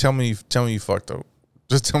 tell me you fucked up.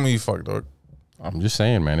 Just tell me you fucked up. I'm just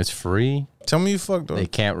saying, man. It's free. Tell me you fucked up. They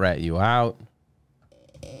can't rat you out.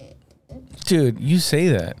 Dude, you say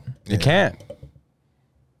that. They can't.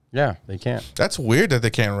 Yeah, they can't. That's weird that they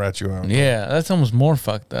can't rat you out. Yeah, that's almost more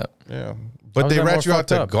fucked up. Yeah, but How's they that rat more you out fucked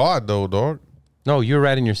to up? God though, dog. No, you're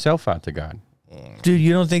ratting yourself out to God. Dude,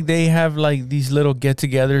 you don't think they have like these little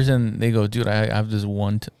get-togethers and they go, dude, I have this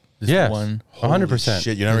one. Yes, one. 100%.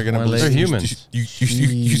 Shit, you're never gonna One believe. lady. They're humans. You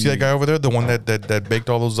see that guy over there, the one that baked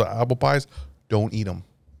all those apple pies? Don't eat them.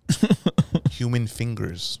 Human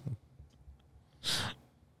fingers.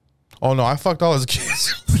 Oh no, I fucked all his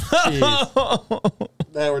kids.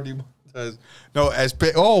 Now we're demonetized. No,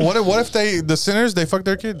 what if the sinners they fuck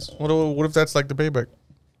their kids? What if that's like the payback?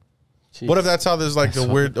 Jeez. What if that's how there's like a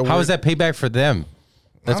weird? How is that payback for them?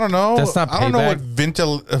 I don't know. That's not I don't know what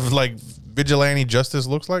payback. vigilante justice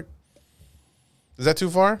looks like. Is that too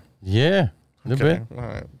far? Yeah, a little bit. All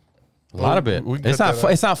right. A lot of it. We can It's cut not. that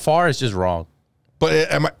out. It's not far. It's just wrong. But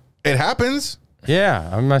it happens. Yeah,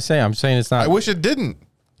 I'm not saying. I'm saying it's not. I wish it didn't.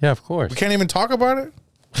 Yeah, of course. We can't even talk about it.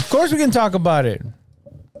 Of course we can talk about it.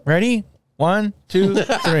 Ready? 1, 2,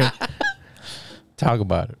 3. Talk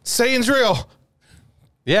about it. Satan's real.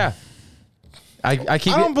 Yeah. I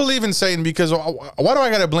keep. I don't believe in Satan because why do I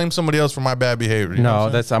gotta blame somebody else for my bad behavior? You know what No,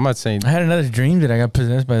 I'm that's. I'm not saying. I had another dream that I got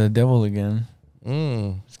possessed by the devil again.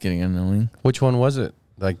 saying? It's getting annoying. Which one was it?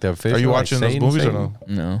 Like the official? Are you like watching those Satan, movies Satan? or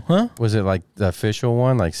no? No. Huh? Was it like the official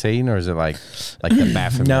one, like Satan, or is it like the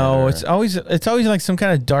Baphomet? No, or- it's always like some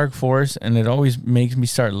kind of dark force, and it always makes me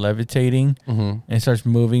start levitating, and it starts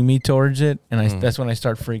moving me towards it, and that's when I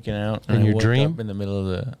start freaking out. And In I your wake dream? up in the middle of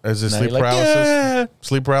the Is it night, sleep like, paralysis? "Yeah!"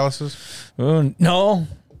 Sleep paralysis? Oh, no.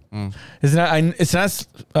 It's not. It's not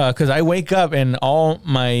because I wake up and all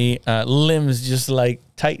my limbs just like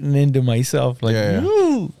tighten into myself. Like, Yeah.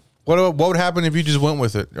 "Ooh." What would happen if you just went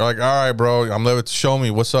with it? You're like, all right, bro, I'm living. Show me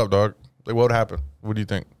what's up, dog. Like, what would happen? What do you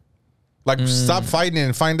think? Like, stop fighting it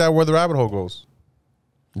and find out where the rabbit hole goes.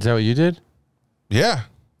 Is that what you did? Yeah,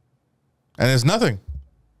 and it's nothing.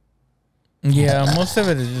 Yeah, most of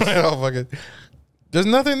it is just. Oh, fuck it. There's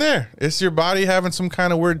nothing there. It's your body having some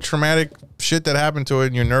kind of weird traumatic shit that happened to it,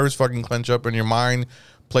 and your nerves fucking clench up, and your mind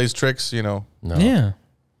plays tricks. No. Yeah.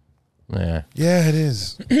 Yeah. Yeah, it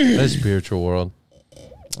is. The spiritual world.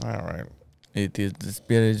 All right. It is the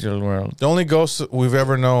spiritual world. The only ghosts we've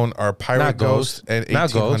ever known are pirate Not ghosts ghosts. and Not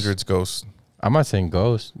 1800s ghosts. I'm not saying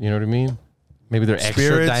ghosts. You know what I mean? Maybe they're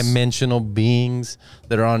Spirits. extra dimensional beings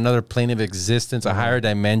that are on another plane of existence, a higher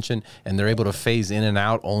dimension, and they're able to phase in and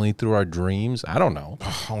out only through our dreams. I don't know.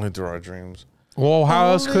 Only through our dreams. Well,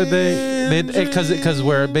 how else could they? Because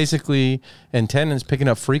we're basically antennas picking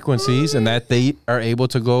up frequencies, and that they are able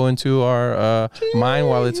to go into our mind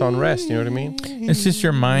while it's on rest. You know what I mean? It's just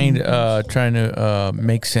your mind trying to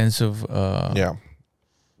make sense of Yeah.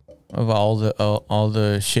 of all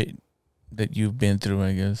the shit that you've been through.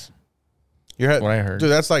 I guess. What I heard.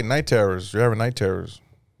 Dude, that's like night terrors. You're having night terrors.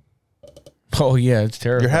 Oh yeah, it's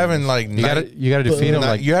terrible. You're having like You gotta defeat them.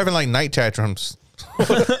 Like you're having like night tantrums. What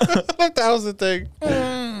the hell's the thing?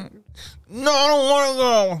 No, I don't want to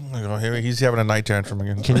go. Like, oh, here he's having a night tantrum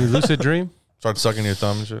again. can you lucid dream? Start sucking your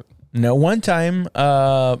thumb and shit. No, one time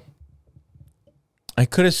I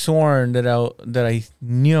could have sworn that I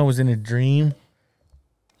knew I was in a dream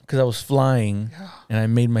because I was flying and I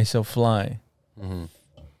made myself fly.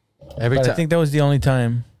 Every But I time think that was the only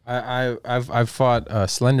time. I've fought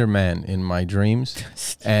Slender Man in my dreams,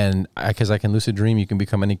 and because I can lucid dream, you can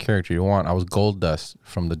become any character you want. I was Gold Dust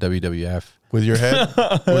from the WWF. With your head?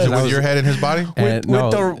 Was it with your head in his body? And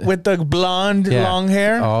With the blonde Yeah. long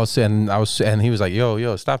hair. Oh, and he was like,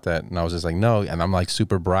 "Yo, stop that!" And I was just like, "No," and I'm like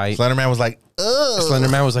super bright. Slender Man was like, ugh. Slender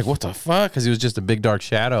Man was like, "What the fuck?" Because he was just a big dark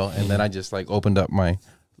shadow, and then I just like opened up my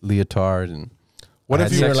leotard and What I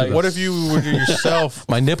if had you sex were with what him. if you were yourself?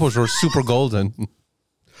 My nipples were super golden.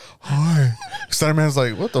 Hi. Slender Man's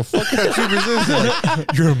like, what the fuck can't you resist?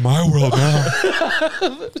 Like, you're in my world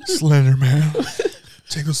now. Slender Man.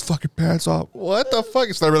 Take those fucking pants off. What the fuck?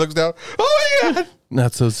 Slender Man looks down. Oh my god.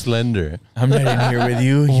 Not so slender. I'm not in here with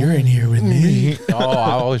you. You're in here with me. Oh,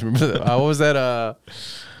 I always remember that. What was that?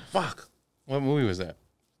 Fuck. What movie was that?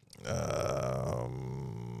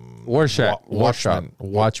 Watchmen.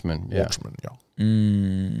 Yeah. Watchmen. Yeah.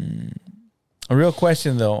 A real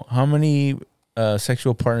question though: how many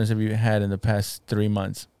sexual partners have you had in the past 3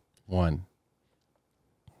 months? 1.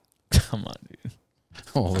 Come on, dude.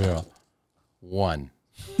 Oh yeah. 1.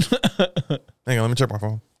 Hang on, let me check my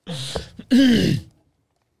phone.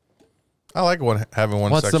 I like having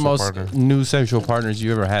one. What's the sexual most partner. new sexual partners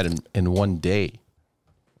you ever had in one day?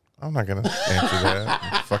 I'm not gonna answer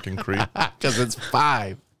that. You fucking creep. Because it's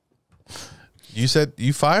 5. You said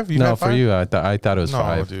you 5? You No, had 5? for you, I thought it was No,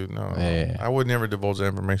 5. dude, no. Yeah. I would never divulge that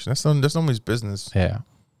information. That's nobody's business. Yeah.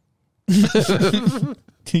 you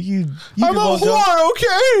I'm a whore,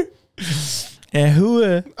 okay? And who?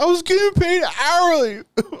 I was getting paid hourly.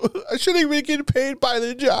 I shouldn't even getting paid by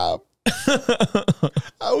the job.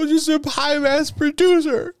 I was just a high mass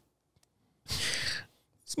producer.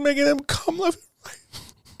 It's making them come left and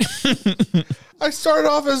right. I started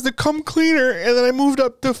off as the cum cleaner, and then I moved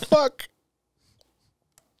up to fuck.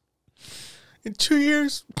 In 2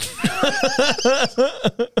 years.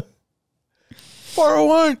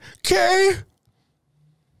 401k.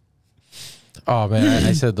 Oh man,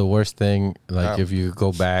 I said the worst thing. Like, if you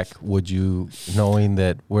go back, would you, knowing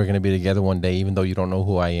that we're gonna be together one day, even though you don't know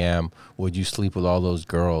who I am, would you sleep with all those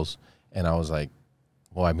girls? And I was like,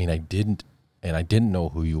 well, I mean, I didn't, and I didn't know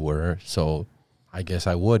who you were, so I guess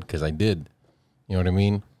I would, because I did. You know what I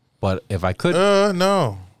mean? But if I could,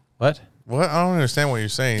 No. what? What? I don't understand what you're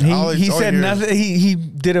saying. He said nothing. He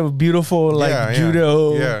did a beautiful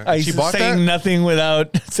judo. Yeah. I She bought saying that? nothing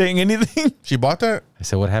without saying anything. She bought that? I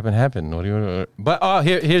said, what happened? What do you? But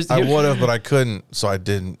here's I would have, but I couldn't, so I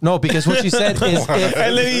didn't. no, because what she said is, if,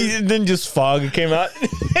 And then just fog came out.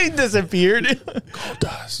 He disappeared. Gold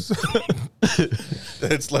dust.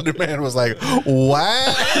 That Slenderman was like,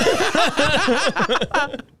 what?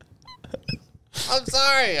 I'm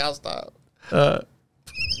sorry. I'll stop.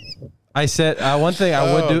 I said one thing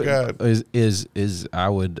I would do God. is I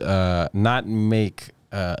would not make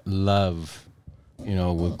love,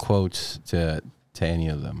 with quotes to any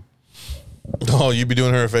of them. Oh, you be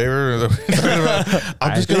doing her a favor?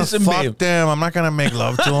 I'm just going to Listen, fuck babe. them. I'm not going to make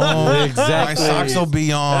love to them. Exactly. My socks will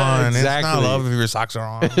be on. It's Exactly. not love if your socks are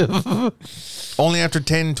on. Only after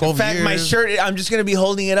 10, 12 In fact, years. my shirt, I'm just going to be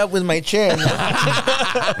holding it up with my chair.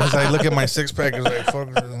 As I look at my six pack, it's like, fuck.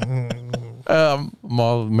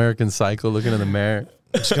 Mall American Psycho, looking in the mirror.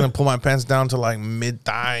 I'm just going to pull my pants down to like mid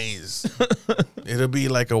thighs. It'll be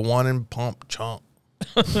like a 1 and pump chump.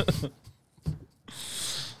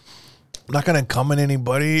 I'm not gonna come in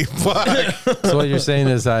anybody. Fuck. So what you're saying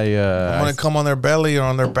is I'm gonna come on their belly or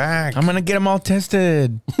on their back. I'm going to get them all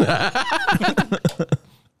tested. They're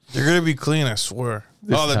gonna be clean, I swear.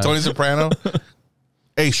 The Tony Soprano.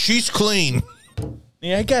 Hey, she's clean.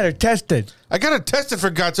 Yeah, I got her tested. I got her tested for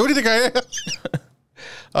God's sake. What do you think I am?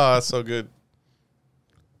 Oh, that's so good.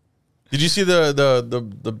 Did you see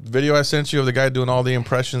the video I sent you of the guy doing all the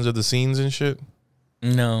impressions of the scenes and shit?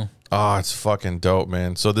 No. Oh, it's fucking dope,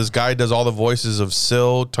 man. So this guy does all the voices of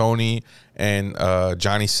Syl, Tony, and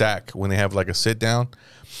Johnny Sack when they have like a sit down,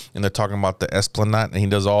 and they're talking about the Esplanade, and he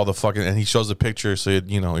does all the fucking, and he shows the picture, so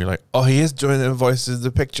you're like, oh, he is doing the voices of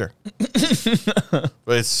the picture.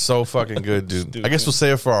 But it's so fucking good, dude. Stupid. I guess we'll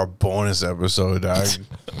save it for our bonus episode, dog.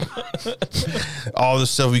 All the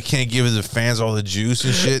stuff we can't give the fans, all the juice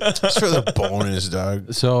and shit. It's for the bonus,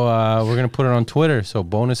 dog. So we're gonna put it on Twitter. So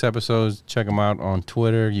bonus episodes, check them out on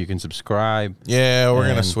Twitter. You can subscribe. Yeah, we're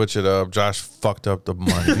gonna switch it up. Josh fucked up the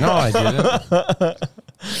money. No, I didn't.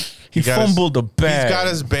 He fumbled the bag. He's got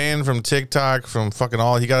his ban from TikTok, from fucking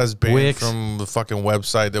all. He got his ban Wix. from the fucking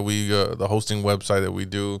website that we, the hosting website that we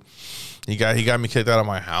do. He got me kicked out of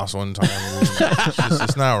my house one time.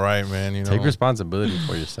 It's not right, man. You know, Take responsibility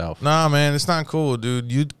for yourself. Nah, man, it's not cool,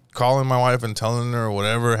 dude. You calling my wife and telling her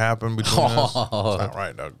whatever happened between us. It's not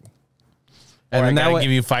right, dog. And then that I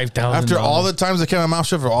give you $5,000. After all the times I kept my mouth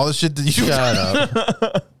shut for all the shit that you Shut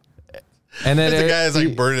up. And then the guy is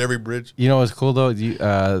like burning every bridge. You know what's cool though?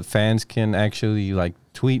 Fans can actually like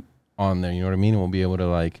tweet on there. You know what I mean? And we'll be able to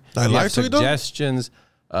like I if you like have tweet, though? suggestions,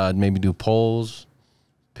 maybe do polls,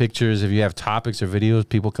 pictures. If you have topics or videos,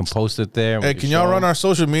 people can post it there. Hey, can y'all run our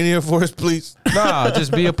social media for us, please? No,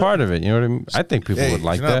 just be a part of it. You know what I mean? I think people would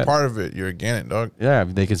like if you're not that. part of it, you're against it, dog. Yeah,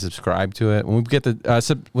 they can subscribe to it. When we get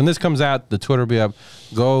when this comes out, the Twitter will be up.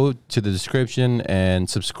 Go to the description and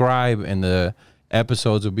subscribe, and the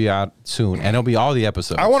episodes will be out soon, and it'll be all the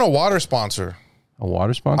episodes. I want a water sponsor. A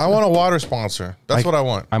water sponsor? I want a water sponsor. That's what I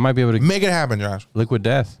want. I might be able to Make it happen, Josh. Liquid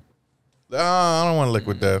Death. I don't want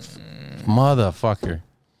liquid death. Motherfucker.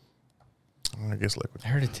 I guess liquid. I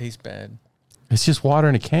heard it tastes bad. It's just water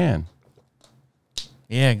in a can.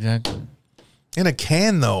 Yeah, exactly. In a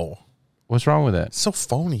can, though. What's wrong with that? It's so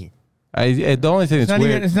phony. The only thing that's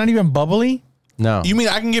weird. It's not even bubbly. No. You mean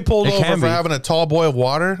I can get pulled It over can for be. having a tall boy of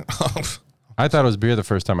water? I thought it was beer the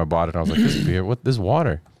first time I bought it. I was like, this is beer. What? This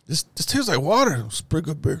water? This tastes like water. It's pretty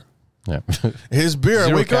good beer. Yeah. His beer. I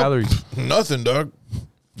Zero wake calories. up. Nothing, dog.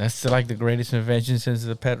 That's like the greatest invention since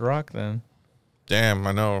the pet rock. Then Damn,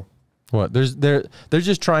 I know. What? They're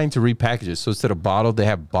just trying to repackage it. So instead of bottled, they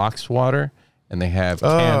have boxed water and they have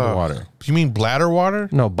canned water. You mean bladder water?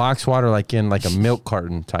 No, boxed water like in like a milk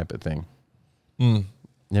carton type of thing. You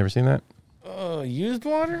ever seen that? used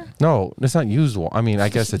water. No, it's not used water. I mean, I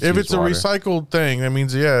guess it's If used it's a water. recycled thing, that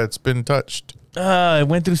means it's been touched. It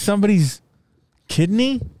went through somebody's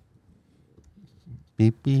kidney.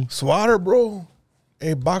 Beep beep. It's water, bro.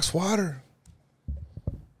 Hey, box water.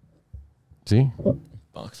 See?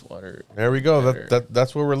 Box water. There we go.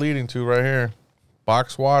 That's what we're leading to right here.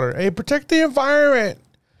 Box water. Hey, protect the environment.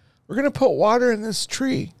 We're gonna put water in this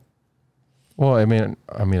tree. Well, I mean,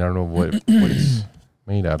 I don't know what it's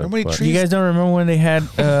made out of. How many but- trees? You guys don't remember when they had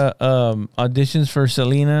auditions for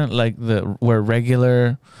Selena, like where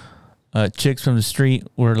regular chicks from the street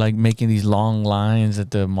were like making these long lines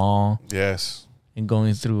at the mall Yes. and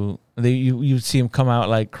going through. You'd see them come out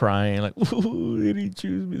like crying, like, "Ooh, they didn't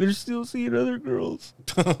choose me. They're still seeing other girls."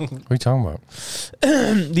 What are you talking about?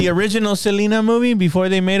 The original Selena movie before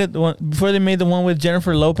they made it, before they made the one with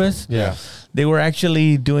Jennifer Lopez, Yeah. they were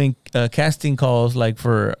actually doing casting calls like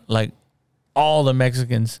for like all the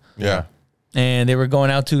Mexicans. Yeah. And they were going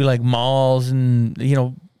out to like malls and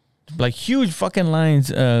like huge fucking lines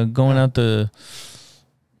going out the.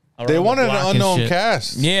 They around wanted the an block and unknown shit.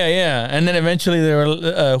 cast. Yeah, and then eventually they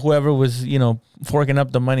were whoever was forking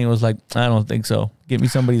up the money was like, I don't think so. Give me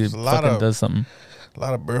somebody that There's a lot fucking of- does something. A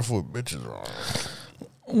lot of barefoot bitches around.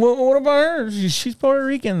 What about her? She's Puerto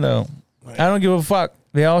Rican though. I don't give a fuck.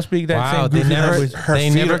 They all speak that Wow, same they goofy never- language. Her They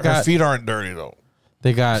feet, never her got- feet aren't dirty though.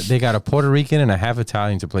 They got a Puerto Rican and a half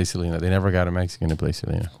Italian to play Selena. They never got a Mexican to play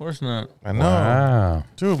Selena. Of course not. I know. Wow.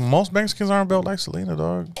 Dude, most Mexicans aren't built like Selena,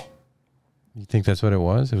 dog. You think that's what it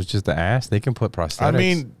was? It was just the ass? They can put prosthetics. I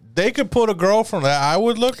mean, they could put a girl from that I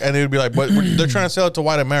would look, and it would be like, but they're trying to sell it to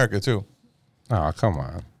white America too. Oh, come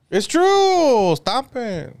on. It's true. Stop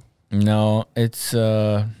it. No, it's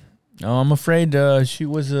no. I'm afraid she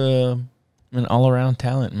was an all around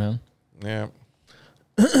talent, man. Yeah.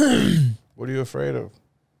 What are you afraid of?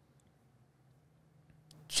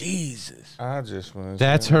 Jesus. I just want.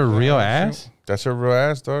 That's her real ass? That's her real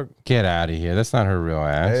ass, dog. Get out of here. That's not her real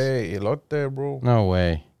ass. Hey, elote, bro. No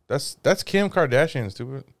way. That's Kim Kardashian,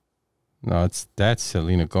 stupid. No, that's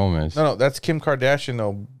Selena Gomez. No, that's Kim Kardashian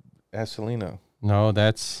though. That's Selena. No,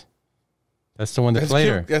 that's the one that That's played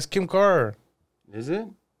Kim, her. that's Kim Carr. Is it?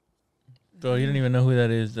 Bro, you don't even know who that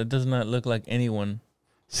is. That does not look like anyone.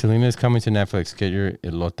 Selena's coming to Netflix. Get your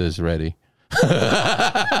elotes ready.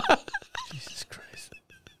 Jesus Christ.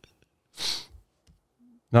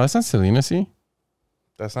 No, that's not Selena, see?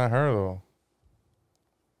 That's not her though.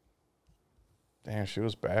 Damn, she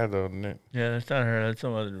was bad though, didn't it? Yeah, that's not her. That's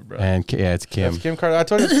some other bro. And yeah, it's Kim. That's Kim Kardashian. I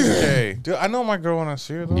told you it's Kim K. Dude, I know my girl when I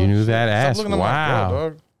see her. Though. You knew that Stop ass. looking at my Wow. girl,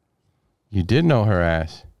 dog. You did know her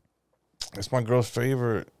ass. That's my girl's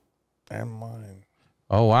favorite and mine.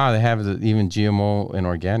 Oh, wow. They have even GMO and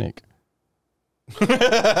organic.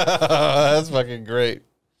 That's fucking great.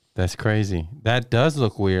 That's crazy. That does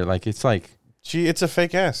look weird. Like, it's like, It's a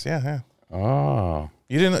fake ass. Yeah. oh.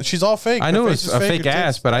 You didn't. She's all fake. I Her knew it face was is a fake Her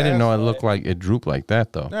ass, tits, but I didn't ass. know it looked like it drooped like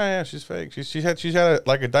that, though. Yeah, she's fake. She's had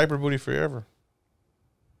a diaper booty forever.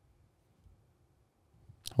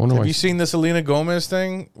 I wonder Have why you seen the Selena Gomez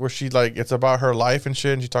thing where she it's about her life and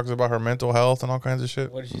shit, and she talks about her mental health and all kinds of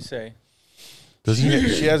shit? What did she say?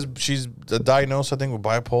 She's diagnosed, I think, with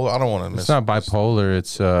bipolar. I don't want to miss. It's not bipolar.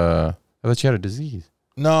 It's, I thought she had a disease.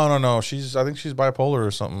 No. I think she's bipolar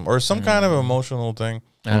or something, or some kind of emotional thing.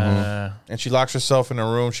 And she locks herself in a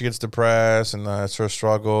room. She gets depressed, and it's her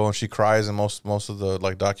struggle. And she cries in most of the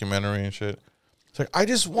documentary and shit. It's like, I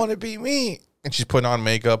just want to be me. And she's putting on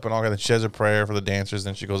makeup and all that. She has a prayer for the dancers.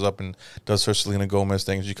 Then she goes up and does her Selena Gomez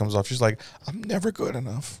thing. She comes off. She's like, I'm never good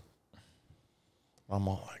enough. I'm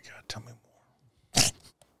all like, God, tell me more.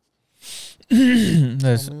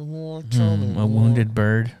 That's Tell me more. Tell me a more. wounded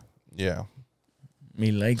bird. Yeah.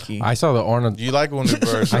 Me likey. I saw the Arnold. You like wounded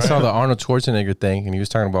birds, I right? saw the Arnold Schwarzenegger thing, and he was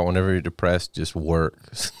talking about whenever you're depressed, just work.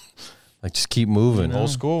 Like, just keep moving. Old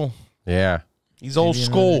school. Yeah. He's old Maybe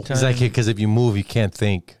school. another He's like, because if you move, you can't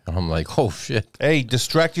think. And I'm like, oh, shit. Hey,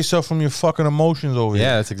 distract yourself from your fucking emotions over here.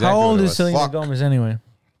 Yeah, that's exactly How old what it is was. Selena Fuck. Gomez anyway?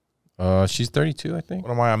 She's 32, I think.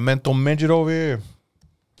 What am I, a mental midget over here?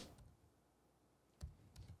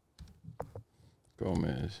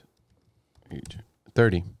 Gomez.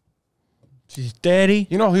 30. She's daddy.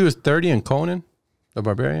 You know he was 30 in Conan, the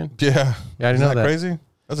Barbarian? Yeah. Yeah, I didn't know that. Crazy?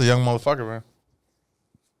 That's a young motherfucker, man.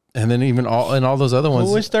 And then even all those other ones.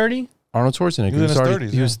 Who was 30? Arnold Schwarzenegger. He was in his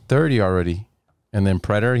 30s, he was 30 already. And then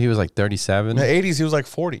Predator, he was like 37. In the 80s, he was like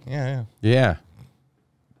 40. Yeah. Yeah.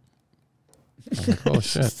 Like, oh,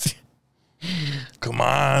 shit. Come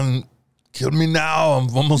on. Kill me now.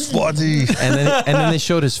 I'm almost 40. And then they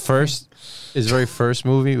showed his very first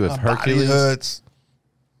movie with My body Hercules. hurts.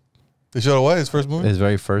 They showed what? His first movie? His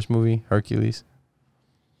very first movie, Hercules.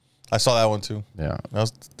 I saw that one too. Yeah.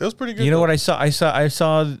 That was pretty good. You know what I saw? I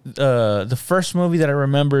saw the first movie that I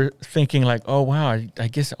remember thinking like, oh wow, I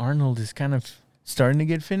guess Arnold is kind of starting to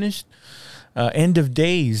get finished. End of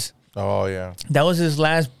Days. Oh yeah. That was his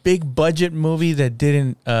last big budget movie that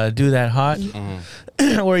didn't do that hot,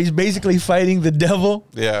 where he's basically fighting the devil.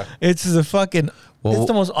 Yeah. It's the fucking. It's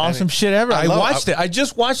the most awesome shit ever. I watched it. I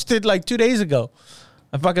just watched it like 2 days ago.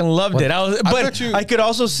 I fucking loved it. I could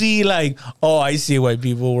also see like, oh, I see why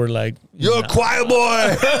people were like, "You're a choir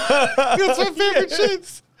boy." That's my favorite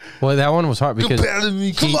shit. Well, that one was hard because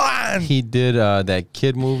Come on. He did that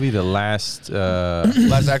kid movie, the last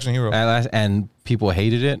Action Hero. and people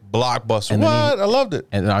hated it. Blockbuster. And What? I loved it.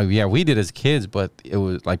 And yeah, we did as kids, but it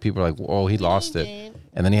was like people were like, "Oh, he lost it,"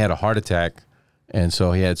 and then he had a heart attack, and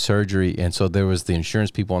so he had surgery, and so there was the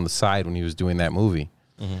insurance people on the side when he was doing that movie.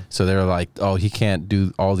 So they were like, "Oh, he can't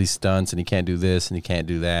do all these stunts, and he can't do this, and he can't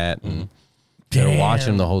do that." And they were watching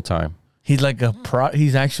him the whole time. he's like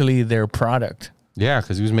he's actually their product. Yeah,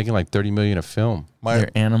 because he was making like $30 million a film.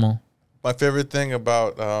 Their animal. My favorite thing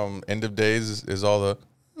about End of Days is all the.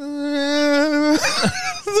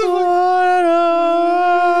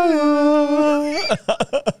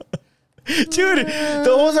 Dude, the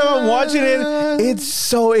whole time I'm watching it, it's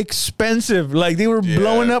so expensive. Like they were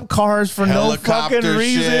blowing up cars for no fucking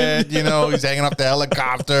reason. Shit, you know, he's hanging off the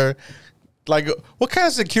helicopter. Like, what kind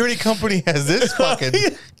of security company has this fucking?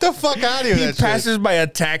 The fuck out of here! He passes by a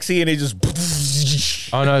taxi and he just.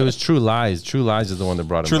 Oh no, it was True Lies. True Lies is the one that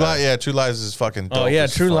brought him. True back. Lies, yeah, True Lies is fucking. Dope Oh yeah,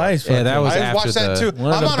 as True fuck. Lies. Yeah, that was. I after watched that too.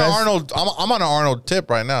 one of I'm the on an best- Arnold. I'm on an Arnold tip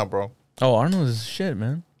right now, bro. Oh, Arnold is shit,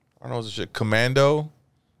 man. Arnold's a shit. Commando,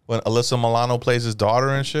 when Alyssa Milano plays his daughter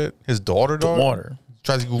and shit. His daughter, dog. Water.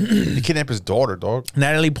 Tries to go, he kidnap his daughter, dog.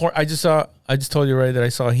 Natalie Port. I just told you right that I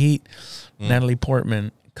saw Heat. Natalie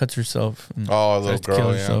Portman cuts herself. And Oh, a little tries to kill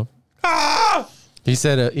girl, yeah. herself. Ah! He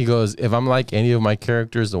said, he goes, if I'm like any of my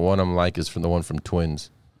characters, the one I'm like is from the one from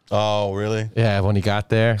Twins. Oh, really? Yeah, when he got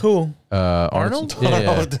there. Who? Arnold? Arnold?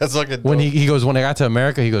 Yeah. That's like a When he goes, when I got to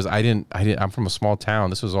America, he goes, I'm from a small town.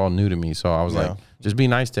 This was all new to me. So I was like, just be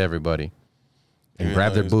nice to everybody. And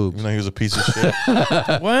grab their boobs. You know, he was a piece of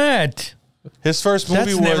shit. What? His first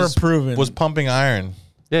movie That's never proven. was Pumping Iron.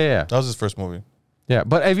 Yeah. That was his first movie. Yeah.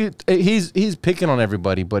 But he's picking on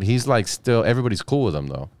everybody, but he's like still, everybody's cool with him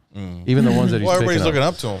though. Even the ones that he's Well, picking everybody's on. looking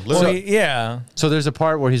up to him. Well, Listen, yeah. So there's a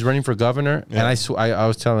part where he's running for governor, Yeah. and I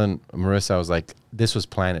was telling Marissa, I was like, this was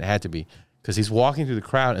planned. It had to be. Because he's walking through the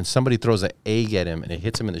crowd, and somebody throws an egg at him, and it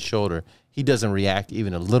hits him in the shoulder. He doesn't react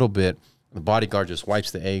even a little bit. The bodyguard just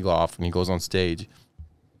wipes the egg off, and he goes on stage.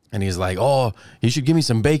 And he's like, oh, you should give me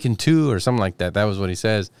some bacon too, or something like that. That was what he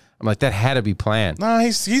says. I'm like, that had to be planned. nah,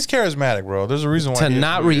 he's charismatic, bro. There's a reason why To he is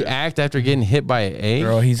not who he is. react after getting hit by an egg?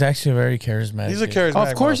 Bro, he's actually very charismatic. He's a dude.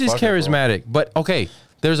 charismatic. Of course he's motherfucker, bro. charismatic. But okay,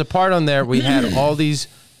 there's a part on there where we had all these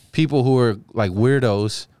people who were like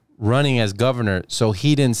weirdos running as governor, so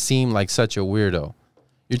he didn't seem like such a weirdo.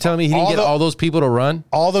 You're telling me he didn't get all those people to run?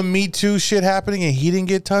 All the Me Too shit happening, and he didn't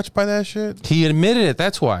get touched by that shit. He admitted it.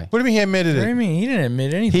 That's why. What do you mean he admitted What do you it? mean? He didn't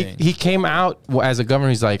admit anything. He came out as a governor.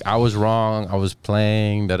 He's like, I was wrong. I was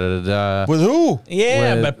playing. Da da da da. With who?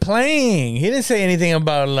 yeah, with- but playing. He didn't say anything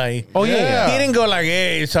about like. Oh yeah. He didn't go like,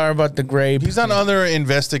 "Hey, sorry about the grape." He's not under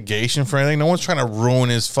investigation for anything. No one's trying to ruin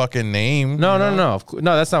his fucking name. No. No,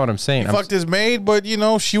 that's not what I'm saying. He fucked his maid, but you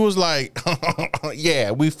know, she was like,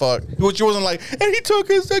 yeah, we fucked. But she wasn't like, and he took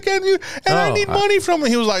his again, and I No, need money from him.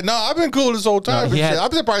 He was like, no, I've been cool this whole time. No, he had-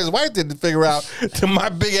 I'm surprised his wife didn't figure out that my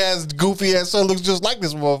big ass, goofy ass son looks just like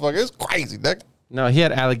this motherfucker. It's crazy. No, he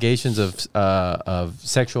had allegations of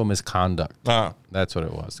sexual misconduct. That's what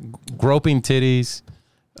it was. Groping titties.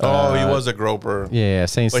 Oh, he was a groper. Yeah,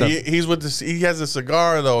 saying But stuff. he's with this. He has a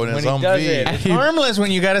cigar though, and when it's he does it, Humvee. it's harmless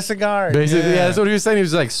when you got a cigar. Basically, Yeah. yeah, that's what he was saying. He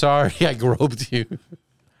was like, sorry, I groped you.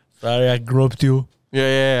 Sorry, I groped you.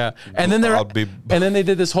 Yeah. And then I'll be and then they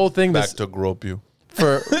did this whole thing back this, to grope you.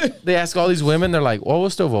 they ask all these women, they're like, well, we'll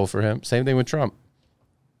still vote for him. Same thing with Trump.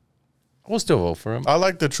 We'll still vote for him. I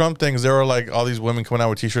like the Trump things. There were like all these women coming out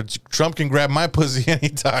with T-shirts. Trump can grab my pussy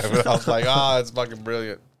anytime. And I was like, it's fucking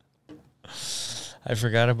brilliant. I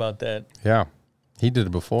forgot about that. Yeah, he did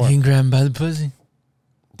it before. Being grabbed by the pussy.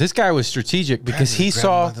 This guy was strategic because he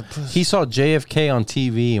saw JFK on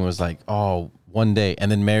TV and was like, "Oh, one day,"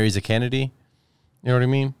 and then marries a Kennedy. You know what I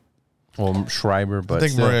mean? Well, Schreiber, but I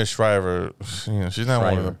think Maria Shriver, she's not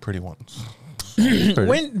one of the pretty ones.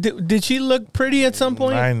 When did she look pretty at some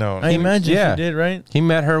point? I know. I imagine she did, right? He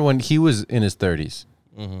met her when he was in his 30s,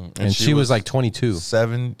 and she was like 22.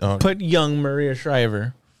 Put young Maria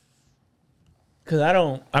Shriver.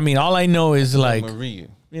 Because all I know is like, Maria.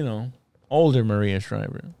 Older Maria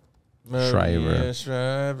Shriver. Shriver.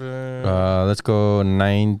 Let's go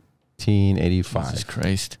 1985. Jesus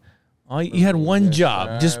Christ. You had one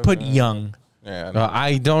job. Just put young. Yeah,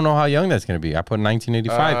 I don't know how young that's going to be. I put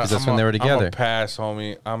 1985 because that's when they were together. I'm a pass,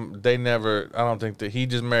 homie. I don't think that he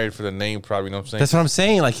just married for the name, probably. You know what I'm saying? That's what I'm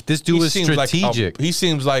saying. Like, this dude was strategic. He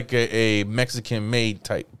seems like a Mexican maid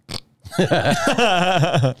type.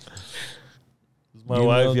 My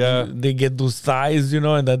wife, they get those thighs,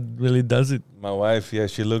 and that really does it. My wife,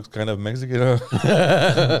 she looks kind of Mexican.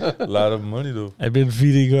 A lot of money, though. I've been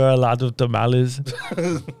feeding her a lot of tamales.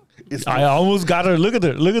 I almost got her. Look at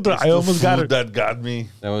her. I almost got her. That got me.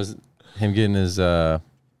 That was him getting his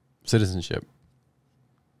citizenship.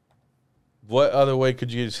 What other way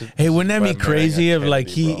could you get? Hey, wouldn't that be crazy if like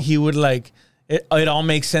he would like it all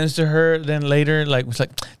makes sense to her then later? Like it's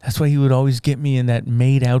like that's why he would always get me in that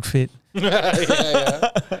maid outfit. Yeah.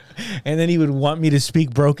 And then he would want me to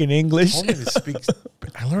speak broken English.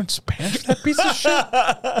 I learned Spanish. That piece of shit.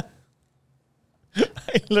 I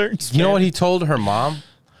learned Spanish. You know what he told her mom?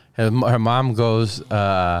 Her mom goes,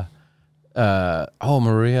 "Oh,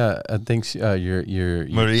 Maria thinks you're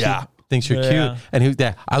Maria thinks you're cute,"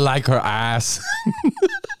 and I like her ass. He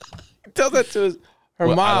tells that to her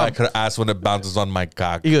mom. I like her ass when it bounces on my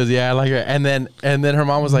cock. He goes, "Yeah, I like her," and then her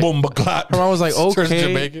mom was like, "Bomba clap." Her mom was like, "Okay,"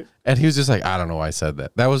 Jamaican. and he was just like, "I don't know why I said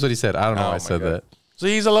that." That was what he said. I don't know why I said that. So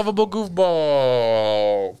he's a lovable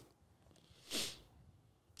goofball.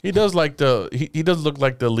 He does he does look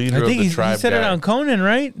like the leader of the tribe. He said it on Conan,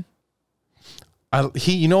 right?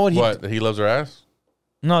 You know what? What? He loves her ass?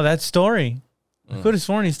 No, that story. I could have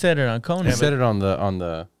sworn he said it on Conan. He said it on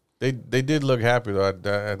the. They did look happy though.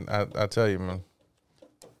 I tell you, man.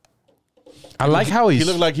 I like how he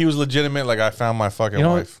looked like he was legitimate. Like I found my fucking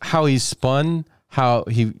wife. How he spun. How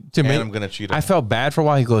he to me. I'm gonna cheat on I felt bad for a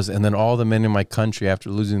while. He goes, and then all the men in my country after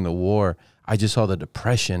losing the war, I just saw the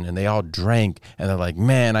depression, and they all drank, and they're like,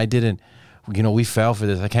 "Man, I didn't." We fell for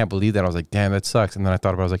this. I can't believe that. I was like, damn, that sucks. And then I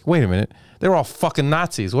thought about it. I was like, wait a minute. They were all fucking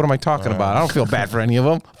Nazis. What am I talking about? I don't feel bad for any of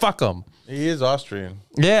them. Fuck them. He is Austrian.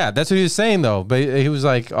 Yeah, that's what he was saying, though. But he was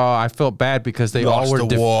like, oh, I felt bad because they all were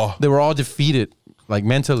war. They were all defeated, like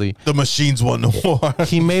mentally. The machines won the war.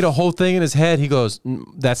 He made a whole thing in his head. He goes,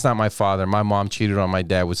 that's not my father. My mom cheated on my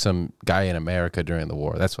dad with some guy in America during the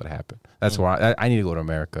war. That's what happened. That's why I need to go to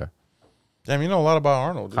America. Damn, you know a lot about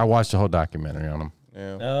Arnold. Dude. I watched the whole documentary on him.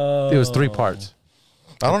 Yeah. It was 3 parts.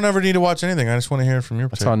 I don't ever need to watch anything. I just want to hear it from your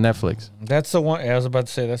It's on Netflix. That's the one. I was about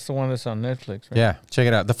to say that's the one that's on Netflix. Right? Yeah, check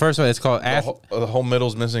it out. The first one, it's called the whole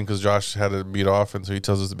middle's missing because Josh had to beat off, and so he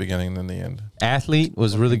tells us the beginning and then the end. Athlete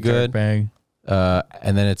was really good. Bang.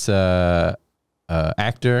 And then it's actor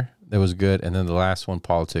that was good, and then the last one,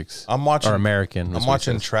 politics. I'm watching American. I'm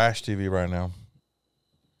watching trash TV right now.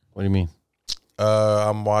 What do you mean?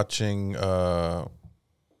 I'm watching.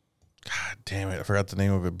 God damn it! I forgot the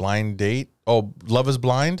name of it. Blind Date. Oh, Love Is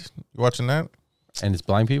Blind. You watching that? And it's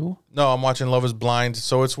blind people? No, I'm watching Love Is Blind.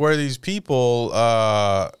 So it's where these people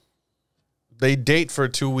they date for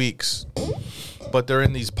 2 weeks, but they're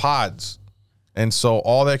in these pods. And so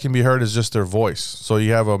all that can be heard is just their voice. So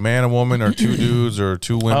you have a man, a woman, or 2 dudes, or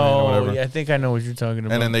 2 women, or whatever. Yeah, I think I know what you're talking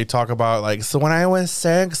about. And then they talk about like, so when I was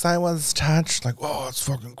 6, I was touched. Like, oh, it's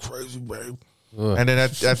fucking crazy, babe. Ugh. And then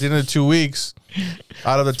at the end of 2 weeks,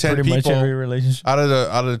 out of the 10 people, much every relationship. out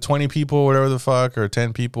of the 20 people, whatever the fuck, or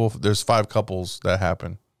 10 people, there's 5 couples that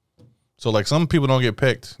happen. So like some people don't get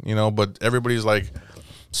picked, but everybody's like,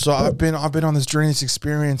 so I've been on this journey, this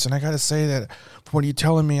experience, and I gotta say that from what you're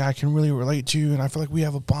telling me, I can really relate to you, and I feel like we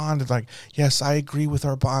have a bond. It's like, yes, I agree with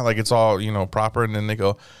our bond. Like it's all proper, and then they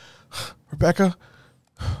go, Rebecca,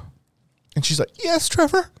 and she's like, yes,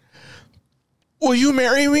 Trevor, will you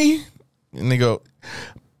marry me? And they go,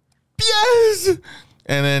 yes.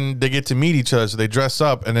 And then they get to meet each other. So they dress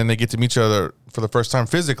up and then they get to meet each other for the first time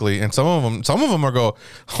physically. And some of them are go,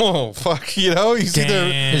 oh, fuck, you see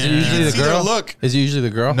their, is it usually the girl? Look. Is it usually the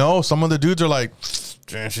girl? No, some of the dudes are like,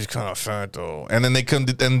 damn, she's kind of fat though. And then they come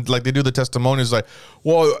and like they do the testimonials like,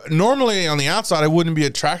 well, normally on the outside I wouldn't be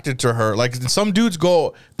attracted to her. Like some dudes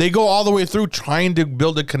go all the way through trying to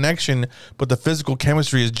build a connection, but the physical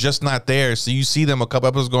chemistry is just not there. So you see them a couple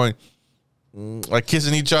episodes going like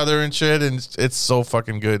kissing each other and shit, and it's so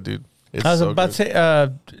fucking good, dude. It's I was so about good.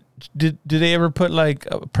 to say, do they ever put like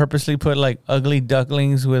purposely put like ugly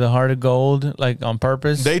ducklings with a heart of gold like on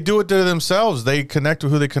purpose? They do it to themselves. They connect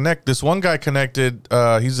with who they connect. This one guy connected.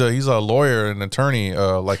 He's a lawyer, an attorney.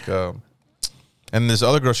 And this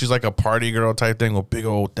other girl, she's like a party girl type thing with big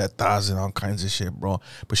old tetas and all kinds of shit, bro.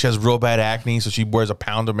 But she has real bad acne, so she wears a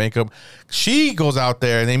pound of makeup. She goes out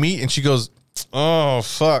there and they meet, and she goes, "Oh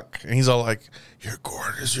fuck!" And he's all like, "You're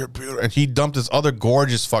gorgeous, you're beautiful." And he dumped this other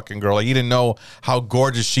gorgeous fucking girl. Like he didn't know how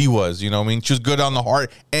gorgeous she was. You know what I mean? She was good on the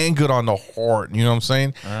heart and good on the heart. You know what I'm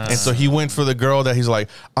saying? And so he went for the girl that he's like,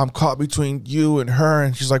 "I'm caught between you and her."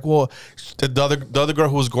 And she's like, "Well," the other girl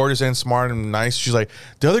who was gorgeous and smart and nice, she's like,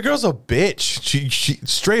 "The other girl's a bitch. She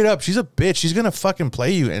straight up, she's a bitch. She's gonna fucking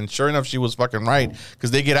play you." And sure enough, she was fucking right,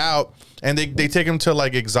 because they get out. And they take him to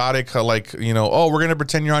like exotic, like, you know, oh, we're going to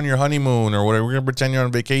pretend you're on your honeymoon or whatever. We're going to pretend you're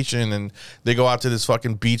on vacation. And they go out to this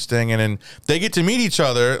fucking beach thing. And then they get to meet each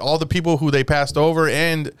other, all the people who they passed over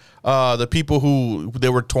and the people who they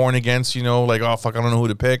were torn against, you know, like, oh, fuck, I don't know who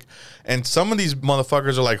to pick. And some of these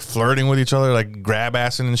motherfuckers are like flirting with each other, like grab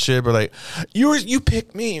assing and shit. But like, you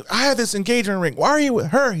picked me. I had this engagement ring. Why are you with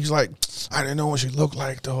her? He's like, I didn't know what she looked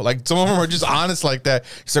like, though. Like, some of them are just honest like that.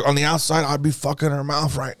 He's like, on the outside, I'd be fucking her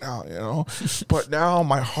mouth right now, you know? But now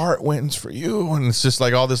my heart wins for you. And it's just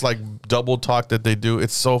like all this like double talk that they do.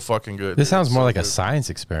 It's so fucking good. This sounds more like good. a science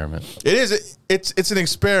experiment. It is. It's an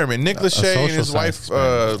experiment. Nick Lachey and his wife,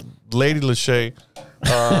 Lady Lachey,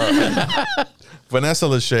 Vanessa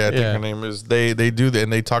Lachey, I think her name is. They do that,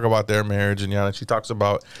 and they talk about their marriage, and she talks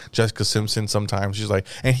about Jessica Simpson sometimes. She's like,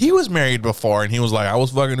 and he was married before, and he was like, I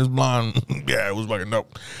was fucking this blonde. Yeah, it was fucking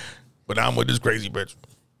dope. But now I'm with this crazy bitch.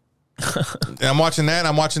 And I'm watching that, and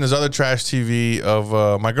I'm watching this other trash TV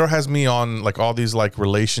of my girl has me on like all these like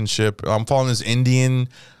relationship. I'm following this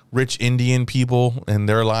rich Indian people and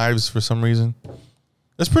their lives for some reason.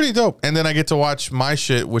 It's pretty dope. And then I get to watch my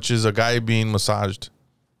shit, which is a guy being massaged.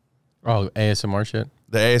 Oh, ASMR shit?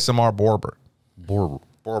 The ASMR Borber.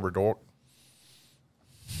 Borber. Dog.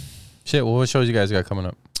 Shit, well, what shows you guys got coming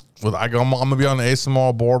up? Well, I'm going to be on the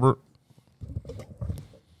ASMR Borber.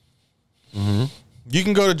 Mm-hmm. You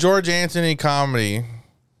can go to George Anthony Comedy,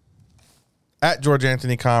 at George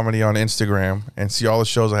Anthony Comedy on Instagram, and see all the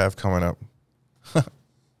shows I have coming up.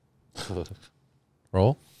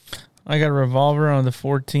 Roll? I got a Revolver on the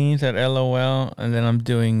 14th at LOL, and then I'm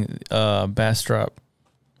doing Bastrop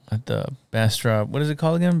at the Bastrop. What is it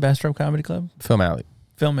called again? Bastrop Comedy Club? Film Alley.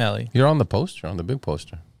 Film Alley. You're on the poster, on the big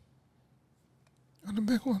poster. On the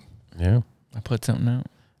big one. Yeah. I put something out.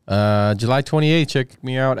 July 28th, check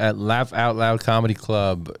me out at Laugh Out Loud Comedy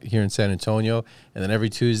Club here in San Antonio. And then every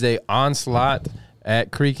Tuesday, Onslaught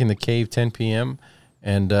at Creek in the Cave, 10 p.m.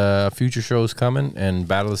 And future shows coming, and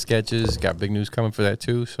Battle of Sketches. Got big news coming for that,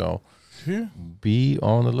 too. So be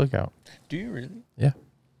on the lookout. Do you really? Yeah.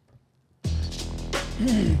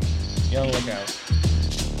 Yo, look out.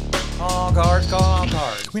 Call cards, call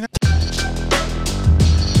cards.